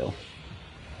like retail.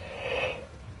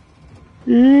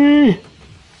 Here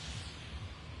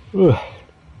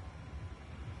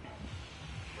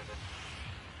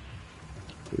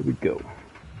we go.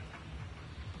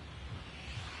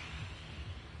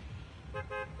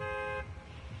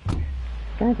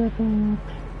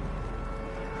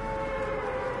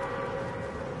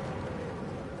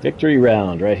 Victory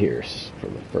round right here for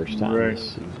the first time Right.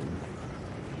 this season.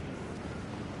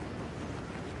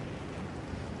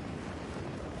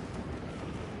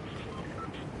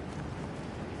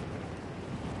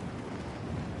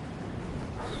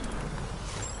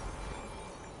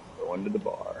 Going to the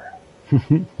bar.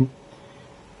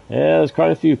 Yeah, there's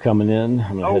quite a few coming in.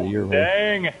 I'm gonna head your way.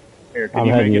 Dang! Here, can I'm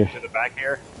you make heading it you- to the back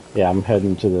here? Yeah, I'm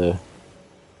heading to the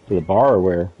bar or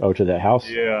where? Oh, to that house?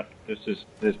 Yeah,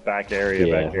 this back area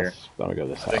back here. I'm gonna go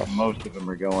to this I think house. most of them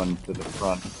are going to the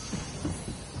front.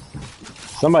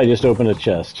 Somebody just opened a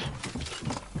chest.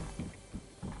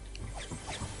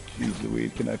 Jeez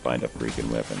Louise, can I find a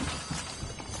freaking weapon?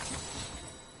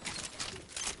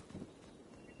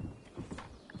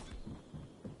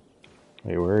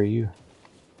 Hey, where are you?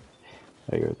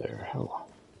 Oh, you're there. Oh.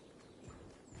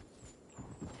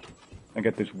 I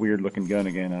got this weird looking gun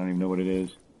again. I don't even know what it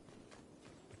is.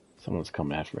 Someone's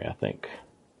coming after me, I think.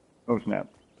 Oh snap.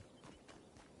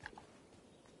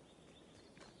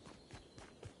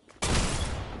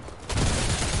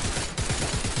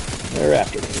 They're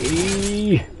after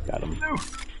me. Got him.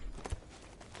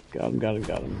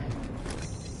 Got him.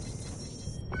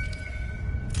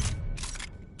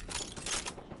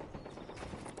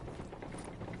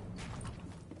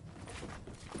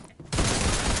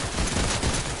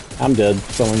 I'm dead.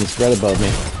 Someone's right above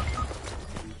me.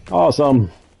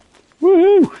 Awesome.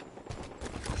 Woohoo!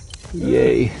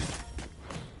 Yay.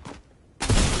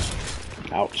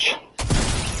 Ouch.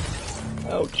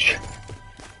 Ouch.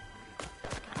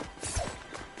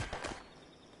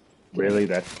 Really?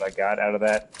 That's what I got out of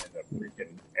that? A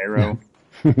freaking arrow?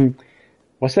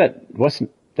 What's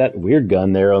that weird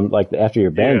gun there on like after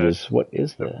your bandages? What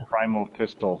is The that? primal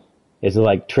pistol. Is it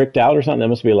like tricked out or something? That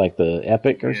must be like the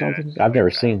epic or Yeah, something. it's I've never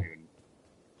like that, seen dude.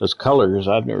 those colors.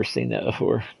 I've never seen that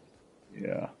before.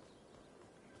 Yeah.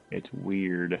 It's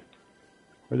weird.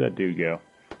 Where'd that dude go?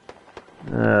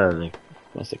 They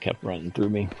must have kept running through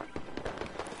me.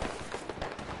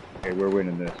 Okay, we're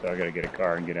winning this, so I gotta get a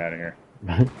car and get out of here.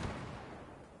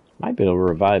 Might be able to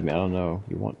revive me. I don't know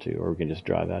if you want to, or we can just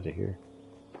drive out of here.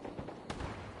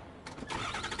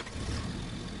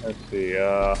 Let's see,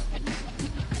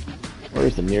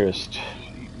 Where's the nearest?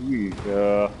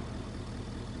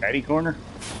 Caddy corner?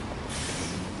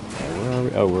 Where are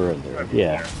we? Oh, we're in there.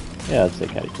 Yeah. Yeah, let's say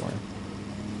Caddy Corner.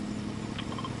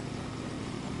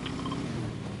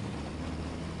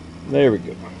 There we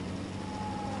go.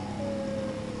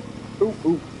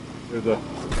 Ooh, there's a...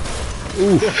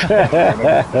 Oof. That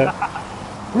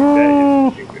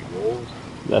is stupid wolves.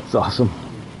 That's awesome.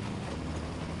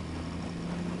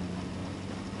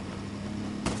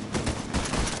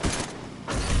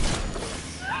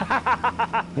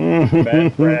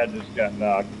 Mad Brad just got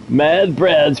knocked. Mad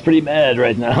Brad's pretty mad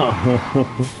right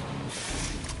now.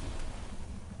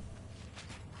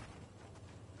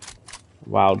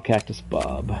 Wild Cactus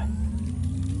Bob.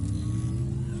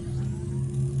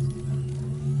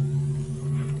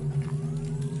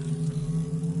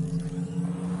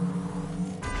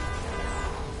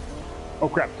 Oh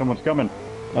crap, someone's coming.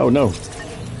 Oh no.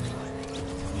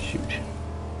 Shoot. I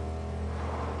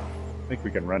think we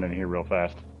can run in here real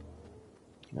fast.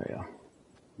 Oh yeah.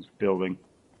 This building.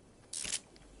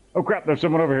 Oh crap, there's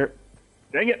someone over here.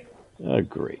 Dang it. Oh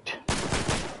great.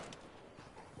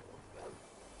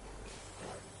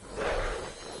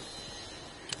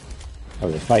 Are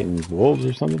they fighting wolves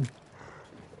or something?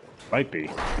 Might be.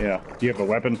 Yeah. Do you have a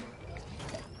weapon?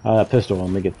 Pistol. Let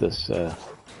me get this. What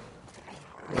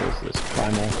is this?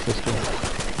 Primal pistol.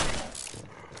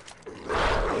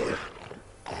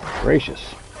 Gracious.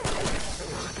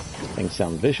 Things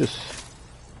sound vicious.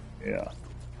 Yeah.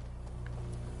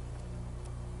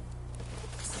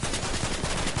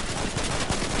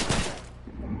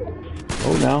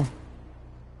 Oh, now.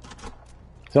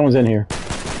 Someone's in here.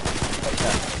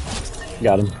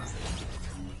 Got him.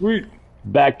 Sweet.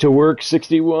 Back to work,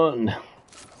 61.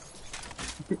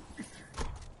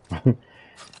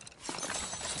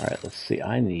 Alright, let's see.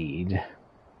 I need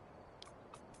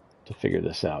to figure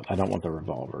this out. I don't want the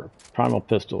revolver. Primal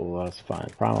pistol, that's fine.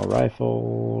 Primal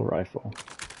rifle, rifle.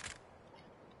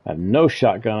 I have no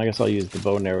shotgun. I guess I'll use the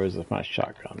bow and arrows as my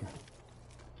shotgun.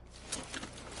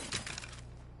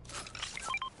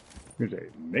 Here's a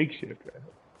makeshift.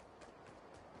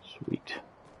 Sweet.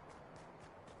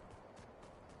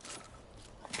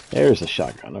 There's a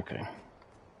shotgun, okay.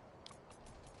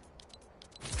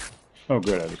 Oh,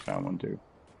 good. I just found one, too.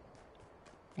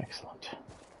 Excellent.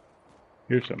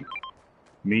 Here's some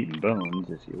meat and bones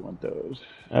if you want those.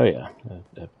 Oh yeah,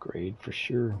 upgrade for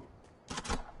sure.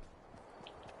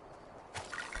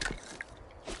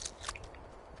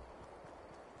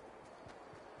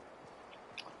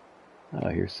 Oh,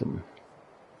 here's some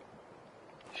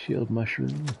shield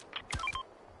mushroom.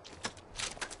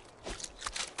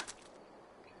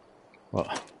 Well,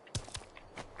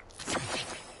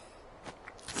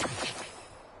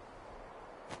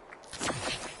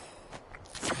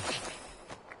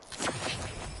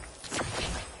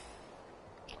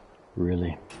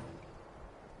 really?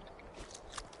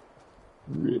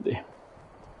 Really?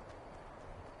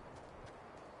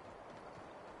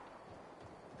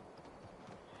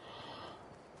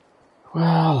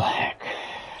 Well, heck.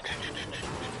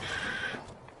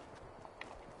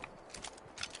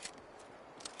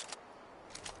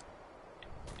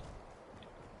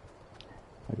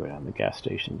 I'll go down to the gas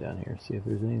station down here, see if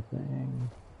there's anything.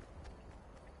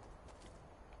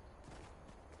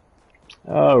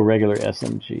 Oh, regular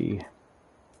SMG.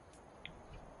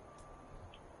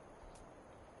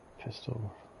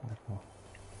 Pistol. Rifle.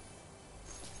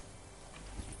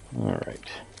 All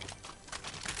right.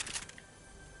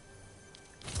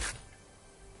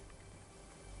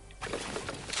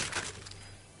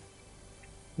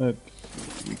 Let's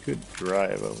see. We could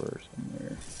drive over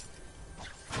somewhere.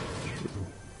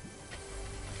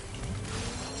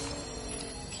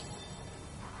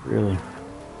 Really?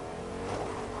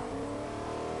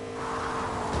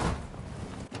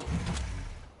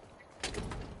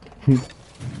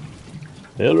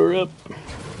 Fill her up.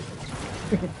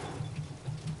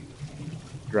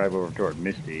 Drive over toward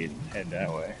Misty and head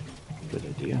that way. Good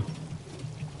idea.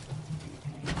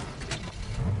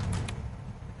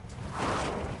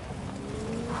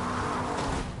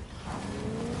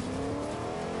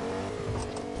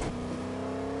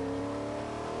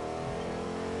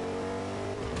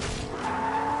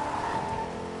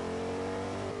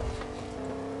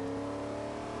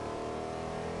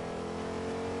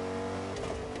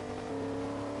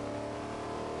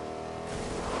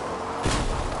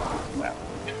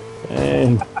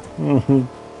 Hey.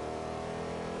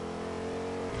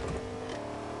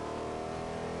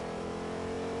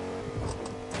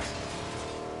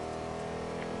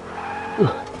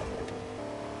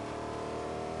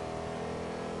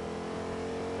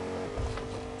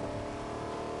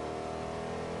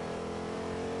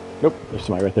 Nope, there's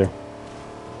somebody right there.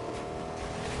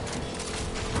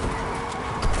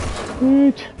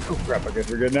 Right. Oh crap, I guess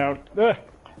we're getting out. Ah.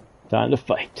 Time to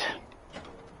fight.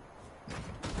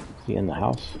 Is he in the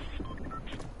house?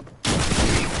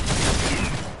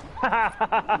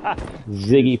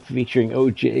 Ziggy featuring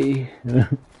OJ.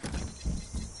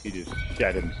 He just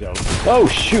shot himself. Oh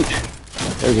shoot!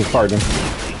 There's his partner.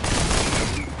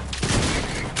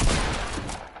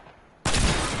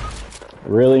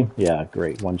 Really? Yeah,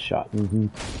 great. One shot.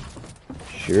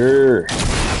 Sure.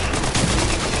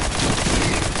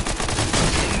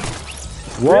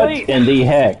 What Really? in the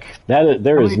heck?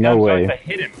 There is no way. I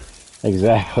hit him.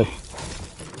 Exactly.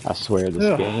 I swear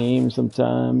this game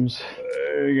sometimes.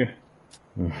 You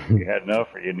had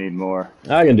enough, or you need more?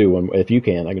 I can do one more. If you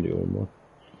can, I can do one more.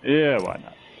 Yeah, why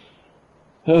not?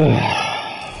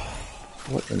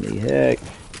 What in the heck?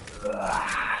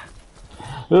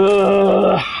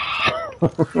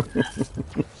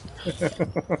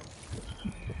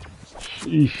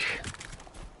 Sheesh.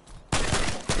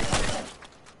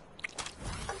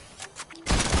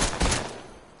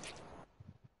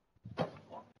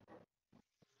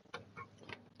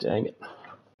 Dang it.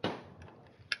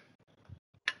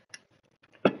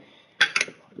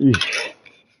 You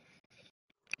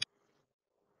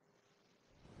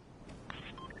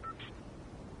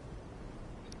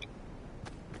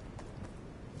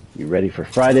ready for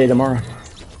Friday tomorrow?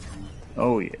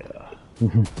 Oh yeah.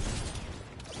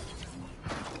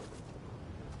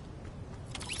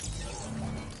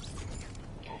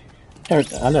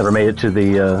 I never made it to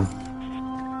the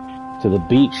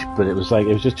beach, but it was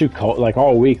just too cold. Like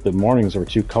all week, the mornings were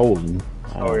too cold. And,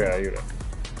 oh yeah, you're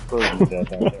frozen to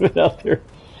death out there. out there,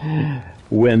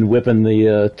 wind whipping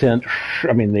the tent.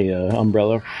 I mean the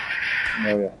umbrella.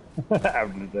 Oh yeah, out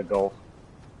into the Gulf.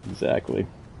 Exactly.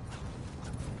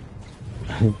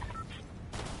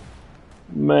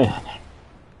 Man.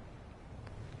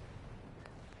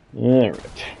 All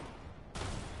right.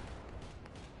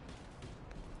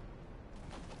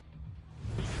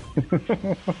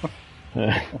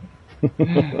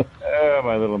 Oh,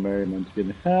 my little Mary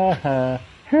Munchkin.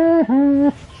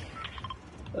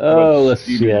 Oh,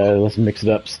 let's mix it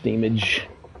up. Steamage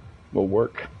will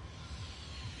work.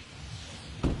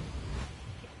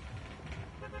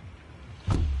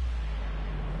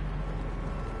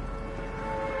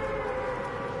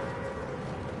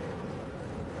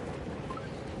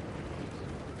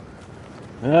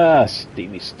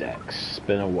 Steamy stacks.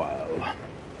 Been a while.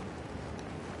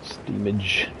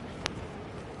 Steamage.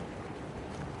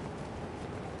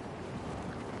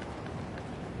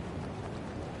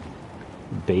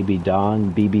 Baby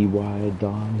Dawn, BBY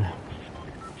Dawn.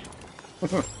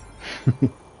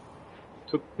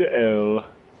 Took the L.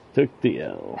 Took the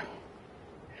L.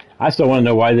 I still want to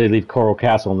know why they leave Coral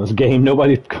Castle in this game.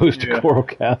 Nobody goes to Coral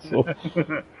Castle.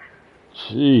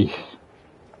 Gee.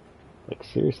 Like,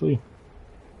 seriously?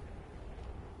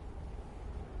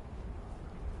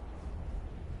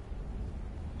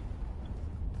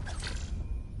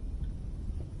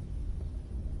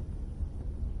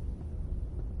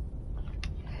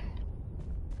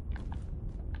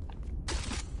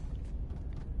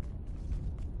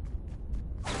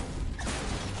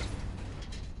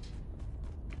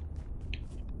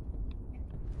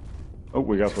 Oh,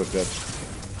 we got footsteps.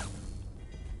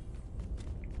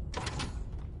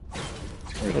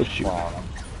 Oh, shoot.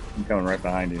 I'm coming right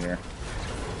behind you here.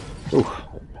 Ooh.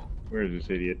 Where's this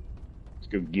idiot? Let's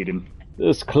go get him.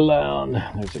 This clown.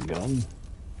 There's a gun.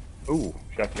 Ooh,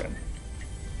 shotgun.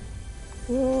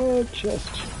 Oh,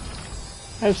 chest.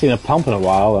 I haven't seen a pump in a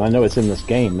while, and I know it's in this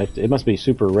game. It must be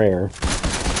super rare.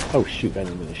 Oh, shoot. I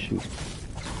didn't mean to shoot.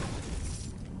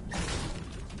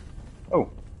 Oh,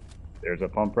 there's a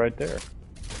pump right there.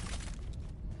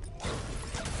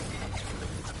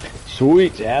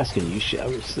 Sweet asking, you shall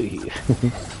receive.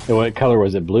 And what color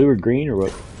was it? Blue or green or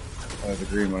what? There's a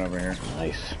green one over here.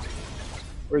 Nice.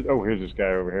 Here's this guy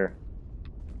over here.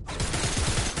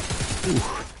 Ooh.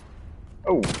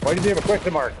 Oh, why did he have a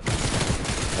question mark?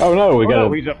 Oh no, we got.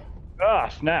 No, he's up. Ah,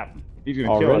 snap! He's gonna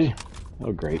already? kill us.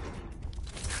 Oh, great.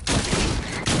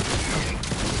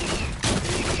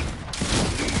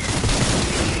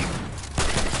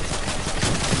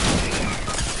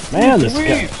 Man, this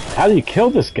guy. How do you kill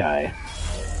this guy?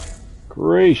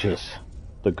 Gracious.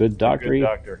 The good doctor. Good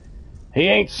doctor. He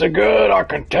ain't so good, I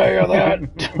can tell you that.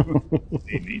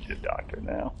 He needs a doctor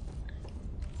now.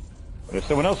 But there's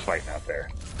someone else fighting out there.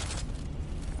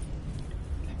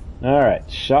 Alright,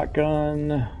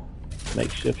 shotgun.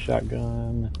 Makeshift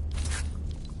shotgun.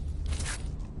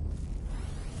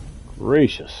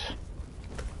 Gracious.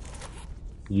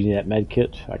 You need that med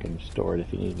kit? I can store it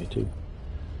if you need me to.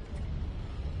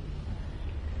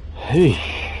 Hey.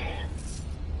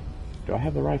 Do I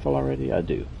have the rifle already? I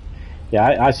do.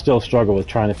 Yeah, I still struggle with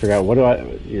trying to figure out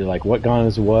what gun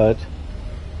is what.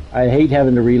 I hate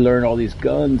having to relearn all these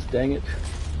guns, dang it.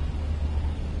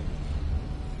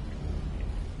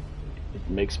 It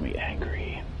makes me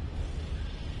angry.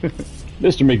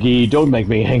 Mr. McGee, don't make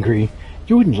me angry.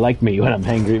 You wouldn't like me when I'm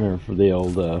angry. Remember for the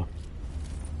old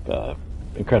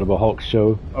Incredible Hulk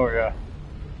show? Oh, yeah.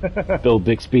 Bill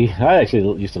Bixby. I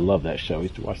actually used to love that show. I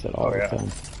used to watch that all the time.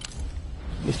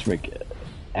 Mr. McGee.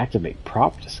 Activate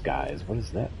prop disguise. What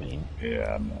does that mean?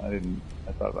 Yeah, I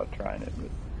thought about trying it. But...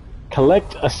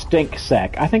 Collect a stink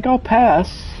sack. I think I'll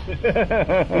pass.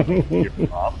 Your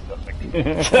mom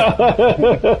doesn't.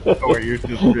 Oh, wait, you're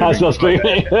just screaming. I'm still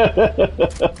screaming.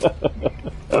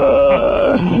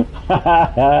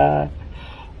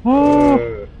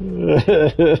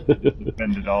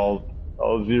 Offended all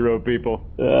 0 people.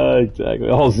 Exactly.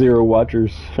 All 0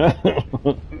 watchers.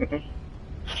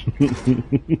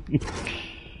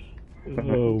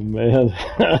 Oh man.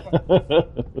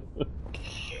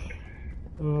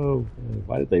 Oh,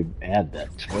 Why did they add that?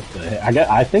 What the heck?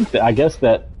 I guess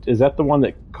that is that the one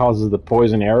that causes the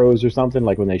poison arrows or something.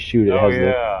 Like when they shoot, it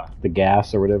has the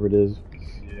gas or whatever it is.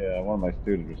 Yeah, one of my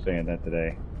students was saying that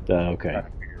today. Okay. Trying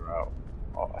to figure out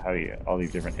all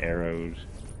these different arrows.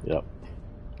 Yep.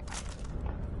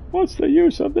 What's the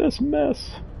use of this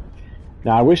mess?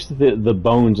 Now I wish the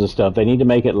bones and stuff. They need to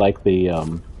make it like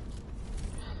the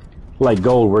like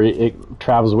gold, where it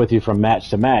travels with you from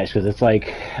match to match. Because it's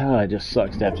like, it just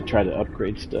sucks to have to try to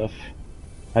upgrade stuff.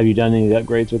 Have you done any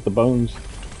upgrades with the bones?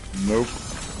 Nope.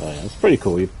 Oh, yeah, it's pretty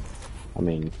cool. I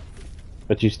mean,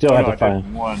 but you still have to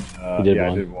find. I did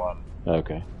one. You did one? I did one.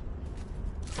 Okay.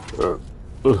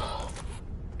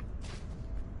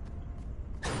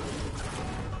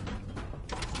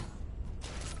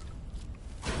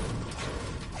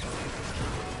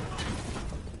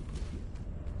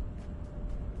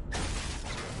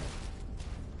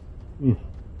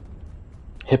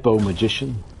 Hippo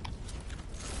magician.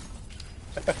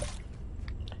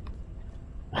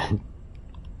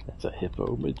 That's a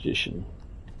hippo magician.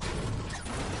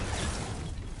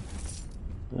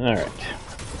 All right.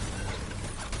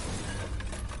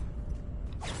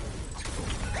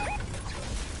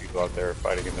 People out there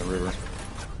fighting in the river.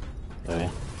 Oh, yeah.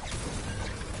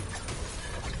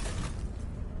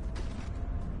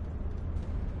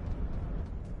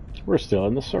 We're still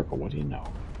in the circle. What do you know?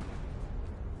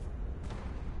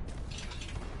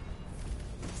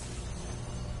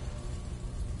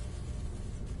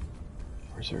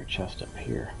 Where's there a chest up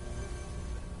here?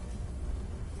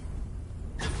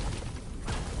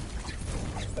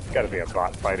 That's got to be a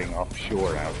bot fighting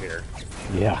offshore out here.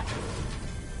 Yeah.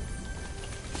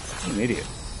 An idiot.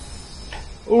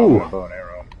 Ooh. Bow and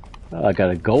arrow. I got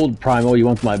a gold primal. You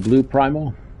want my blue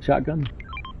primal shotgun?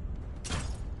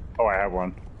 Oh, I have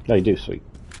one. Oh, you do? Sweet.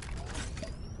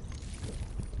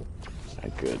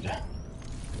 Alright, good.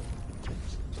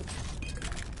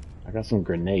 I got some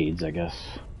grenades, I guess.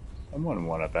 Someone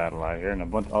won a battle out here, and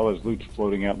all his loot's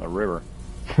floating out in the river.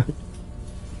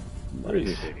 Where is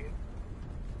this idiot?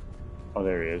 Oh,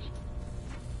 there he is.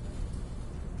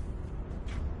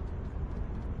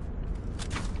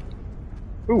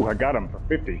 Ooh, I got him for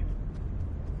 50.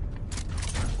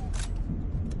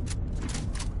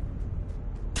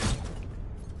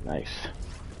 Nice.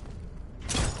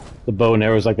 The bow and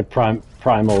arrow is like the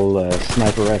primal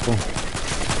sniper rifle.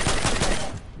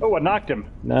 Oh, I knocked him.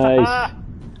 Nice.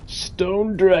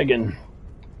 Stone dragon.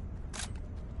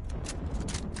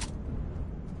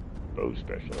 Bow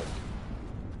specialist.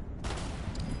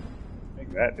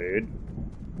 Take that, dude.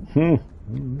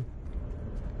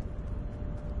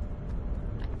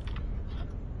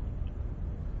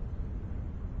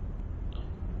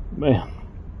 Man.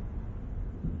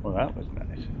 Well, that was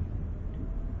nice.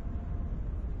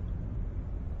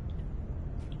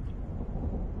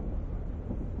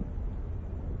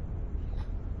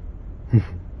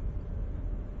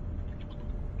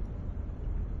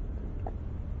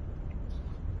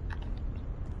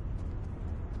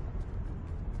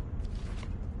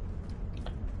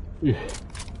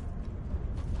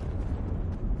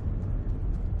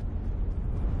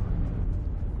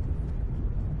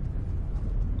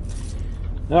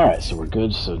 Alright, so we're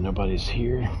good, so nobody's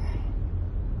here.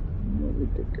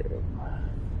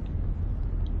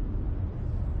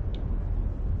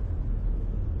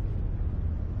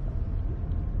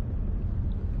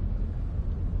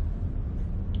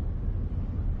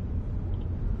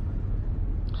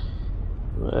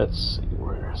 Let's see,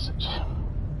 where is it?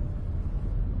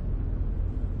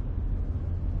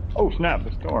 Oh, snap,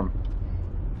 the storm.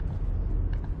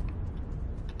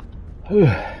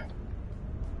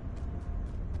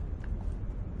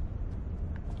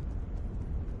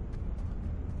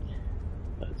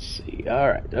 Let's see. All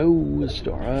right. Oh, the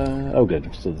storm. Oh, good.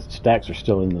 So the stacks are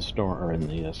still in the storm or in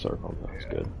the circle. That's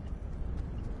good.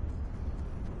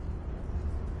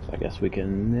 So I guess we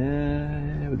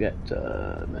can. We got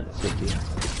a minute 50.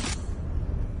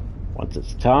 Once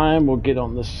it's time, we'll get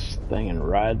on this thing and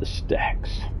ride the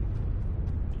stacks.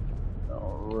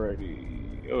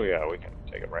 Alrighty. Oh yeah, we can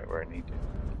take it right where I need to.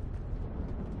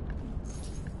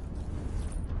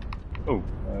 Oh,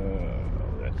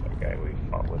 that's that guy we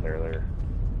fought with earlier.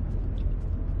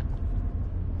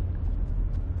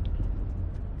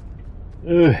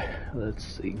 Let's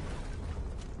see.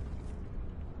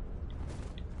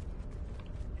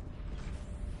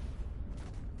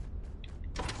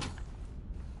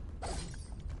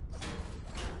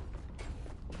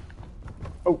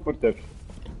 Oh, what the?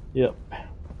 Yep.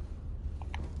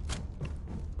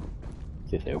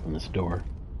 See if they open this door.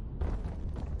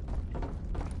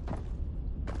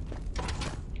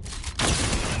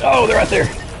 Oh, they're right there.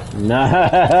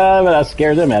 Nah, but I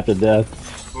scared them half to death.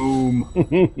 Boom.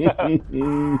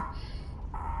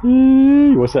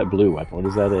 What's that blue weapon? What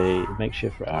is that? A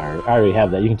makeshift? I already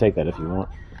have that. You can take that if you want.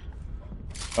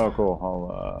 Oh, cool.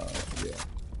 I'll, yeah.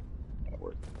 That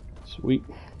works. Sweet.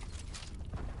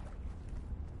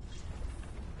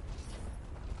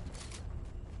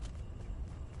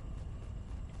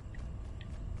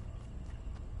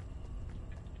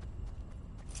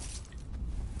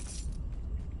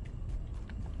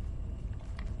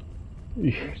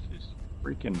 Where's this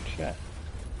freaking chest?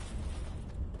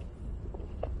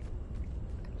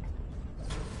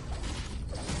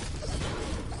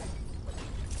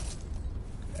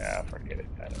 Yeah, forget it.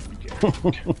 I don't need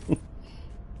it.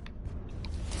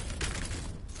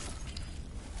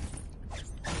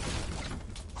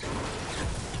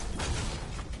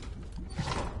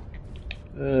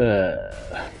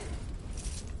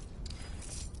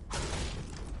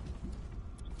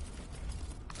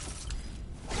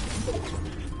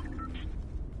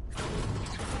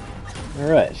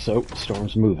 Alright, so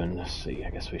storm's moving. Let's see. I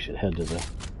guess we should head to the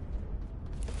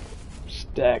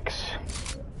stacks.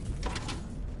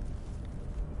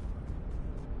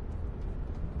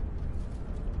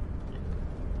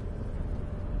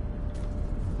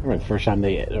 I remember the first time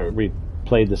we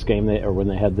played this game, or when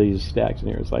they had these stacks in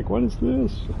here, it's like, what is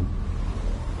this?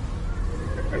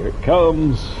 Here it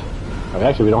comes. I mean,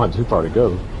 actually, we don't have too far to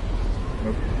go.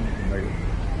 Nope.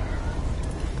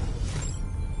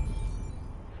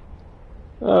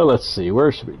 Let's see.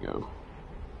 Where should we go?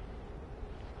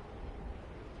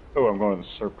 Oh, I'm going to the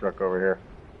slurp truck over here.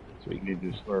 So we Need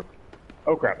this slurp.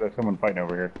 Oh crap! There's someone fighting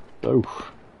over here. Oh.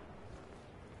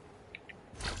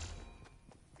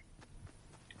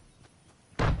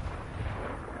 I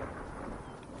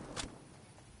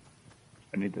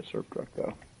need the slurp truck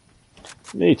though.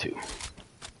 Me too.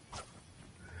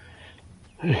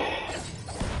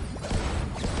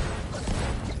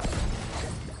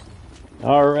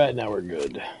 Alright, now we're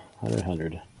good.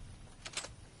 100.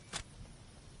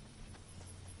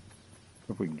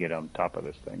 If we can get on top of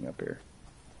this thing up here.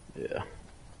 Yeah.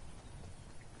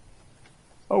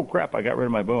 Oh crap! I got rid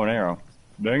of my bow and arrow.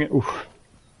 Dang it! Oof.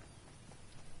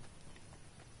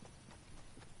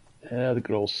 Yeah, the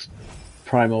good old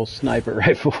primal sniper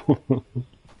rifle.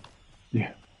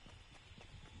 Yeah.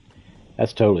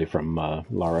 That's totally from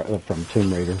from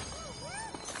Tomb Raider.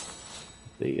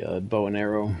 The bow and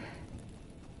arrow.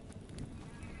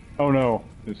 Oh no!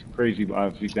 This crazy.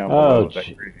 She's down below.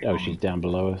 She's down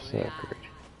below us. Oh, great.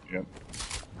 Yep.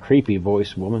 Creepy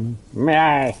voice woman.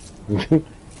 Meh.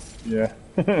 Yeah.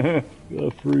 The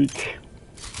freak.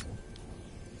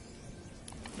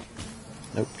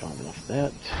 Nope, don't have enough of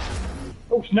that.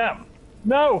 Oh snap!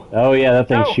 No! Oh yeah, that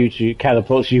thing No! shoots you,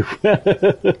 catapults you.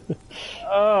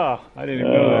 Oh, I didn't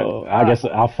even know that. I guess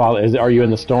I'll follow. Are you in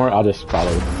the storm? I'll just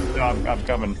follow. No, I'm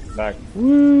coming back.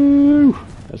 Woo!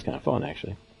 That was kind of fun,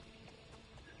 actually.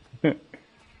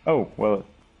 Oh, well,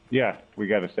 yeah, we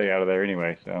got to stay out of there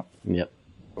anyway, so. Yep.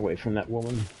 Away from that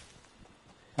woman.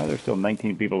 Oh, there's still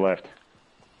 19 people left.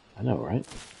 I know, right?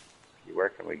 Where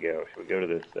can we go? Should we go to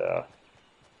this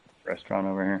restaurant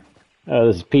over here?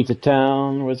 This is Pizza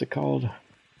Town. What's it called?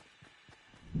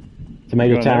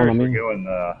 Tomato Town, I mean. We go in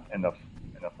the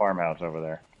farmhouse over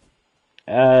there.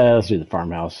 Let's do the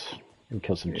farmhouse. And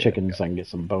kill some chickens so I can get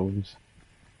some bones.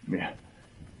 Yeah.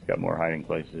 It's got more hiding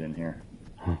places in here.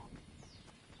 Huh.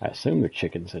 I assume there are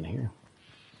chickens in here.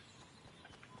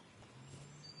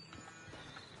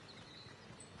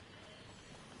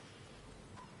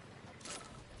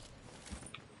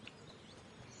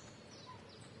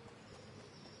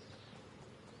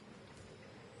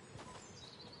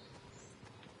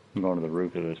 I'm going to the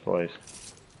roof of this place.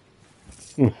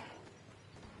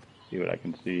 See what I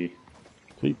can see.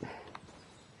 Sweet.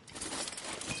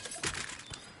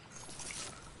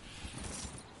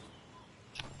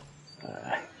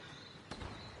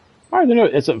 Why are there no?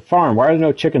 It's a farm. Why are there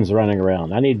no chickens running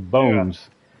around? I need bones.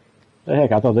 Yeah. The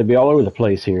heck! I thought they'd be all over the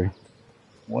place here.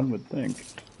 One would think.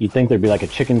 You'd think there'd be like a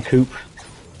chicken coop.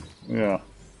 Yeah. I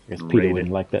guess Peter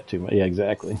wouldn't like that too much. Yeah,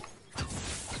 exactly.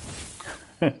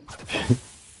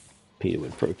 Peter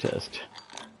would protest.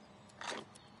 I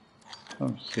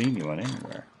don't see anyone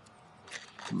anywhere.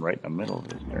 I'm right in the middle of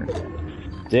this dirt.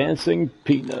 Dancing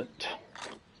peanut.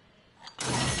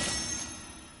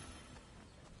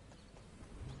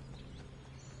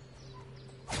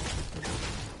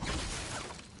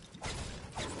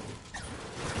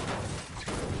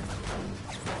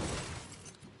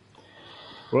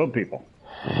 Well, people.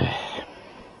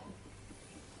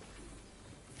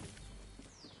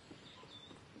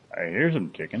 I hear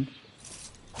some chickens.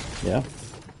 Yeah.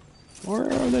 Where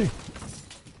are they?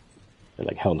 They're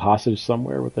like held hostage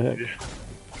somewhere. What the heck?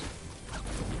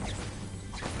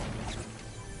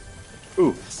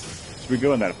 Ooh, should we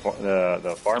go in that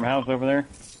the farmhouse over there?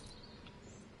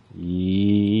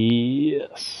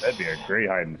 Yes. That'd be a great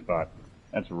hiding spot.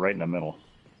 That's right in the middle.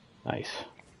 Nice.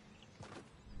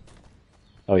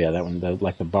 Oh yeah, that one,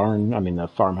 like the barn. I mean the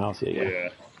farmhouse. Yeah, Yeah.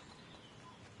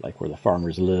 Like where the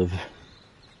farmers live.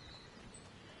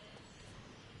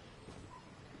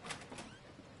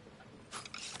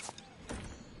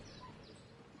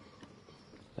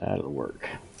 That'll work.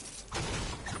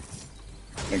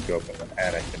 Let me go up in the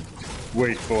attic and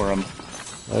wait for him.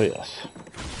 Oh yes.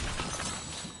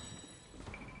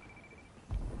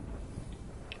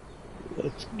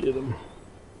 Let's get him.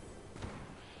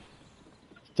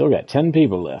 Still got 10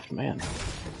 people left, man.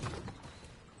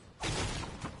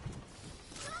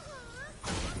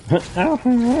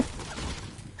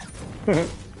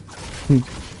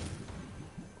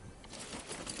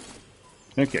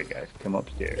 Okay, guys, come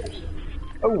upstairs.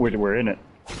 Oh, we're in it.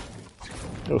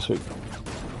 Oh, sweet.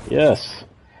 Yes.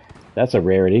 That's a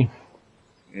rarity.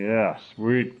 Yeah,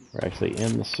 sweet. We're actually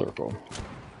in the circle.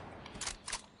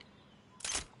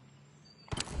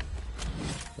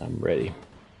 I'm ready.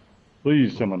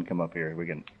 Please, someone come up here. We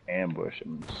can ambush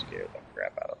and scare the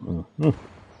crap out of them. Mm-hmm.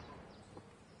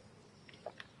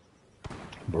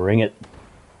 Bring it.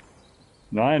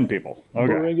 9 people.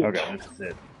 Okay, Bring it. okay, this is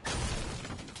it.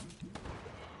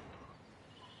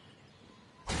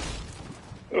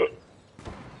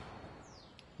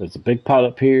 There's a big pot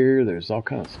up here. There's all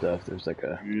kind of stuff. There's like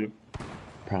a Yep.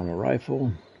 primal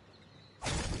rifle.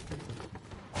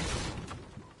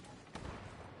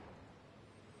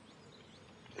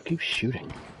 Keep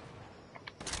shooting.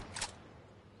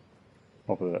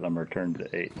 Hopefully that number turns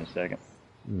to 8 in a second.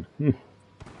 Mm-hmm.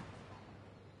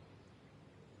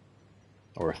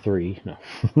 Or 3. No.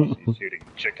 He's shooting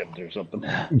chickens or something.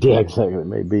 Yeah, exactly. It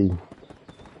may be.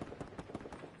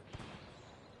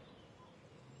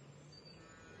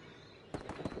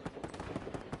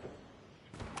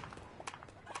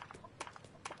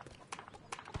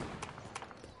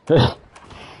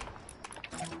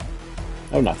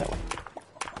 Oh, not that one.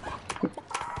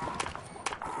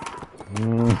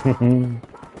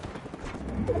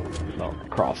 Oh,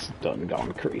 cross done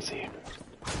gone crazy.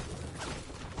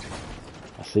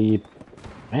 I see.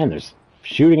 Man, there's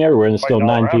shooting everywhere, and there's still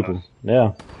 9 people. Us.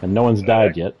 Yeah, and no one's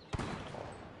died yet.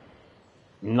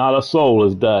 Not a soul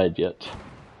has died yet.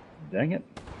 Dang it.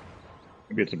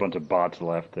 Maybe it's a bunch of bots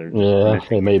left there. Yeah,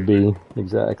 it may be.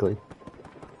 Exactly.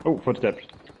 Oh, footsteps.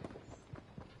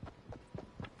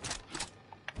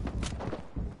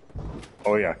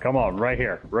 Oh yeah, come on, right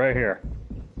here, right here,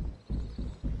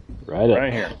 Right up.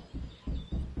 right here.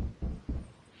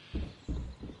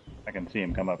 I can see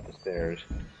him come up the stairs.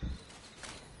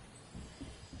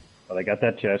 Well, I got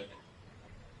that chest.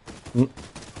 Mm.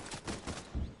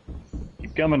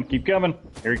 Keep coming, keep coming.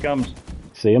 Here he comes.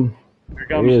 See him? Here he There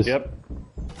comes. he is. Yep.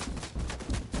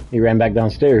 He ran back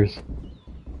downstairs.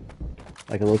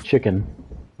 Like a little chicken.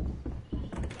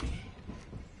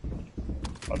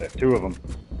 Oh, there's 2 of them.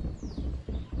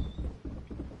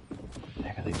 What the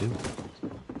heck are they doing?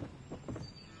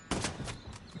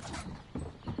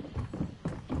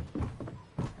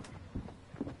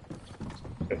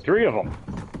 There's 3 of them.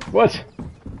 What?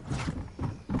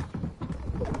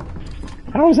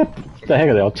 How is that? What the heck,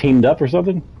 are they all teamed up or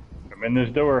something? Come in this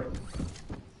door.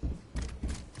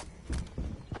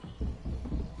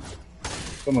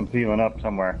 Someone's healing up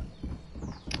somewhere.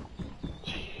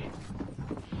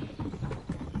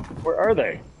 Where are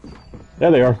they?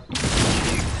 There they are.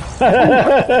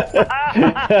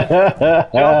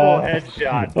 Double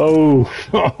headshot. Oh,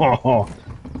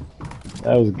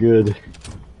 that was good.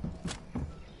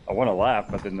 I want to laugh,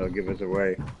 but then they'll give us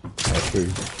away. That's true.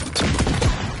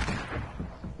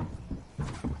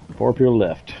 4 people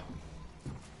left.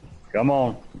 Come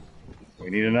on. We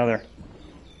need another.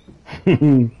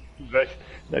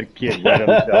 that kid let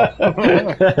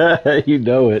himself. You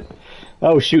know it.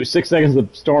 Oh shoot, 6 seconds, the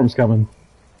storm's coming.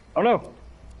 Oh no.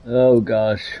 Oh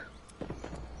gosh.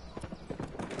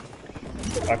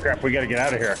 Oh crap, we gotta get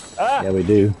out of here. Ah! Yeah, we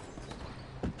do.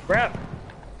 Crap.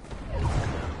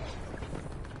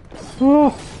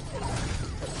 Oh.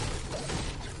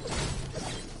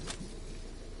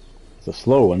 It's a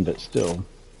slow one, but still.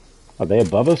 Are they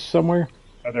above us somewhere?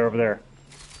 Oh, they're over there.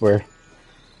 Where?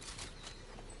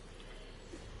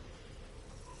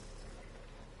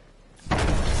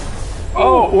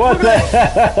 Oh, what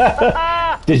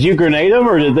the? Did you grenade them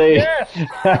or did they? Yes!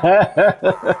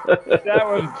 That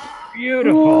was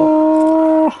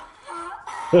beautiful.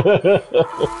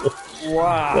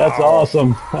 Wow. That's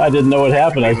awesome. I didn't know what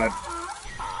happened.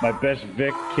 My best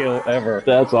Vic kill ever.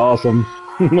 That's awesome.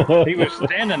 He was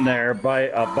standing there by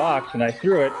a box and I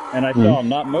threw it and I saw him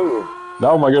not move.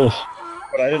 Oh my goodness.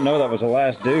 But I didn't know that was the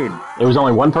last dude. There was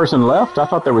only one person left? I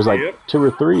thought there was like 2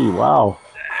 or 3. Wow.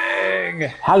 Dang.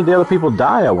 How did the other people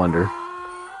die, I wonder?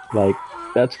 Like,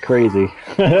 that's crazy.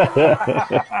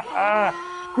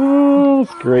 Oh,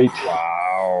 that's great.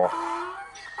 Wow.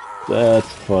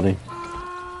 That's funny.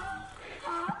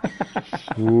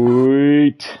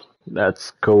 Sweet.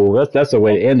 That's cool. That's a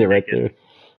way to end it right there.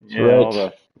 That's Yeah, right. all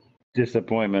the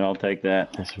disappointment, I'll take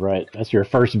that. That's right. That's your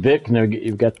first Vic. Now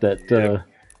you've got that.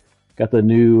 Got the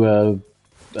new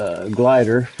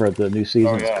glider for the new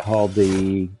season. Oh, yeah. It's called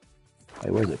the.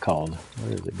 Wait, what is it called?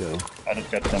 Where does it go? I just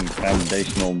got some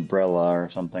foundational umbrella or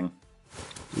something.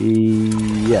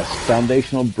 Yes,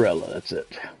 foundational umbrella. That's it.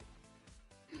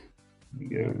 Let me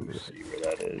go see where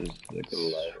that is. The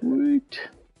glider. Sweet.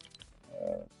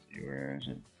 Let's see, where is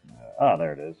it? Oh,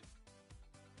 there it is.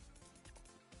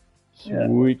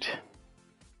 Sweet. Yeah.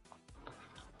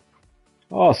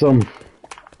 Awesome.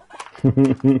 Yeah,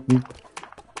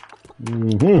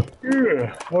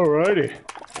 alrighty.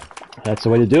 That's the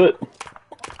way to do it.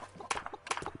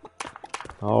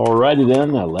 Alrighty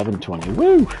then, 11:20.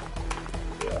 Woo!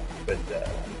 Yeah, but,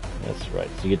 that's right.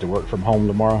 So you get to work from home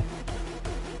tomorrow?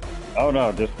 Oh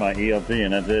no, just my ELT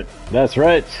and that's it. That's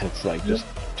right. It's like just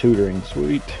tutoring.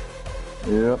 Sweet.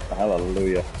 Yep.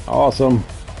 Hallelujah. Awesome.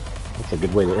 That's a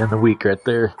good way to end the week right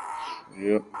there.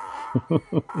 Yep.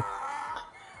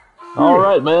 All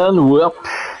right, man. Well,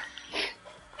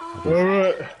 all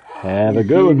right. Have a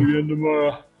good one. Again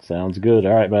tomorrow. Sounds good.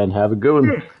 All right, man. Have a good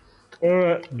one. All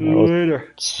right.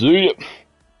 Later. See you.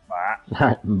 Bye. All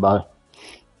right. Bye.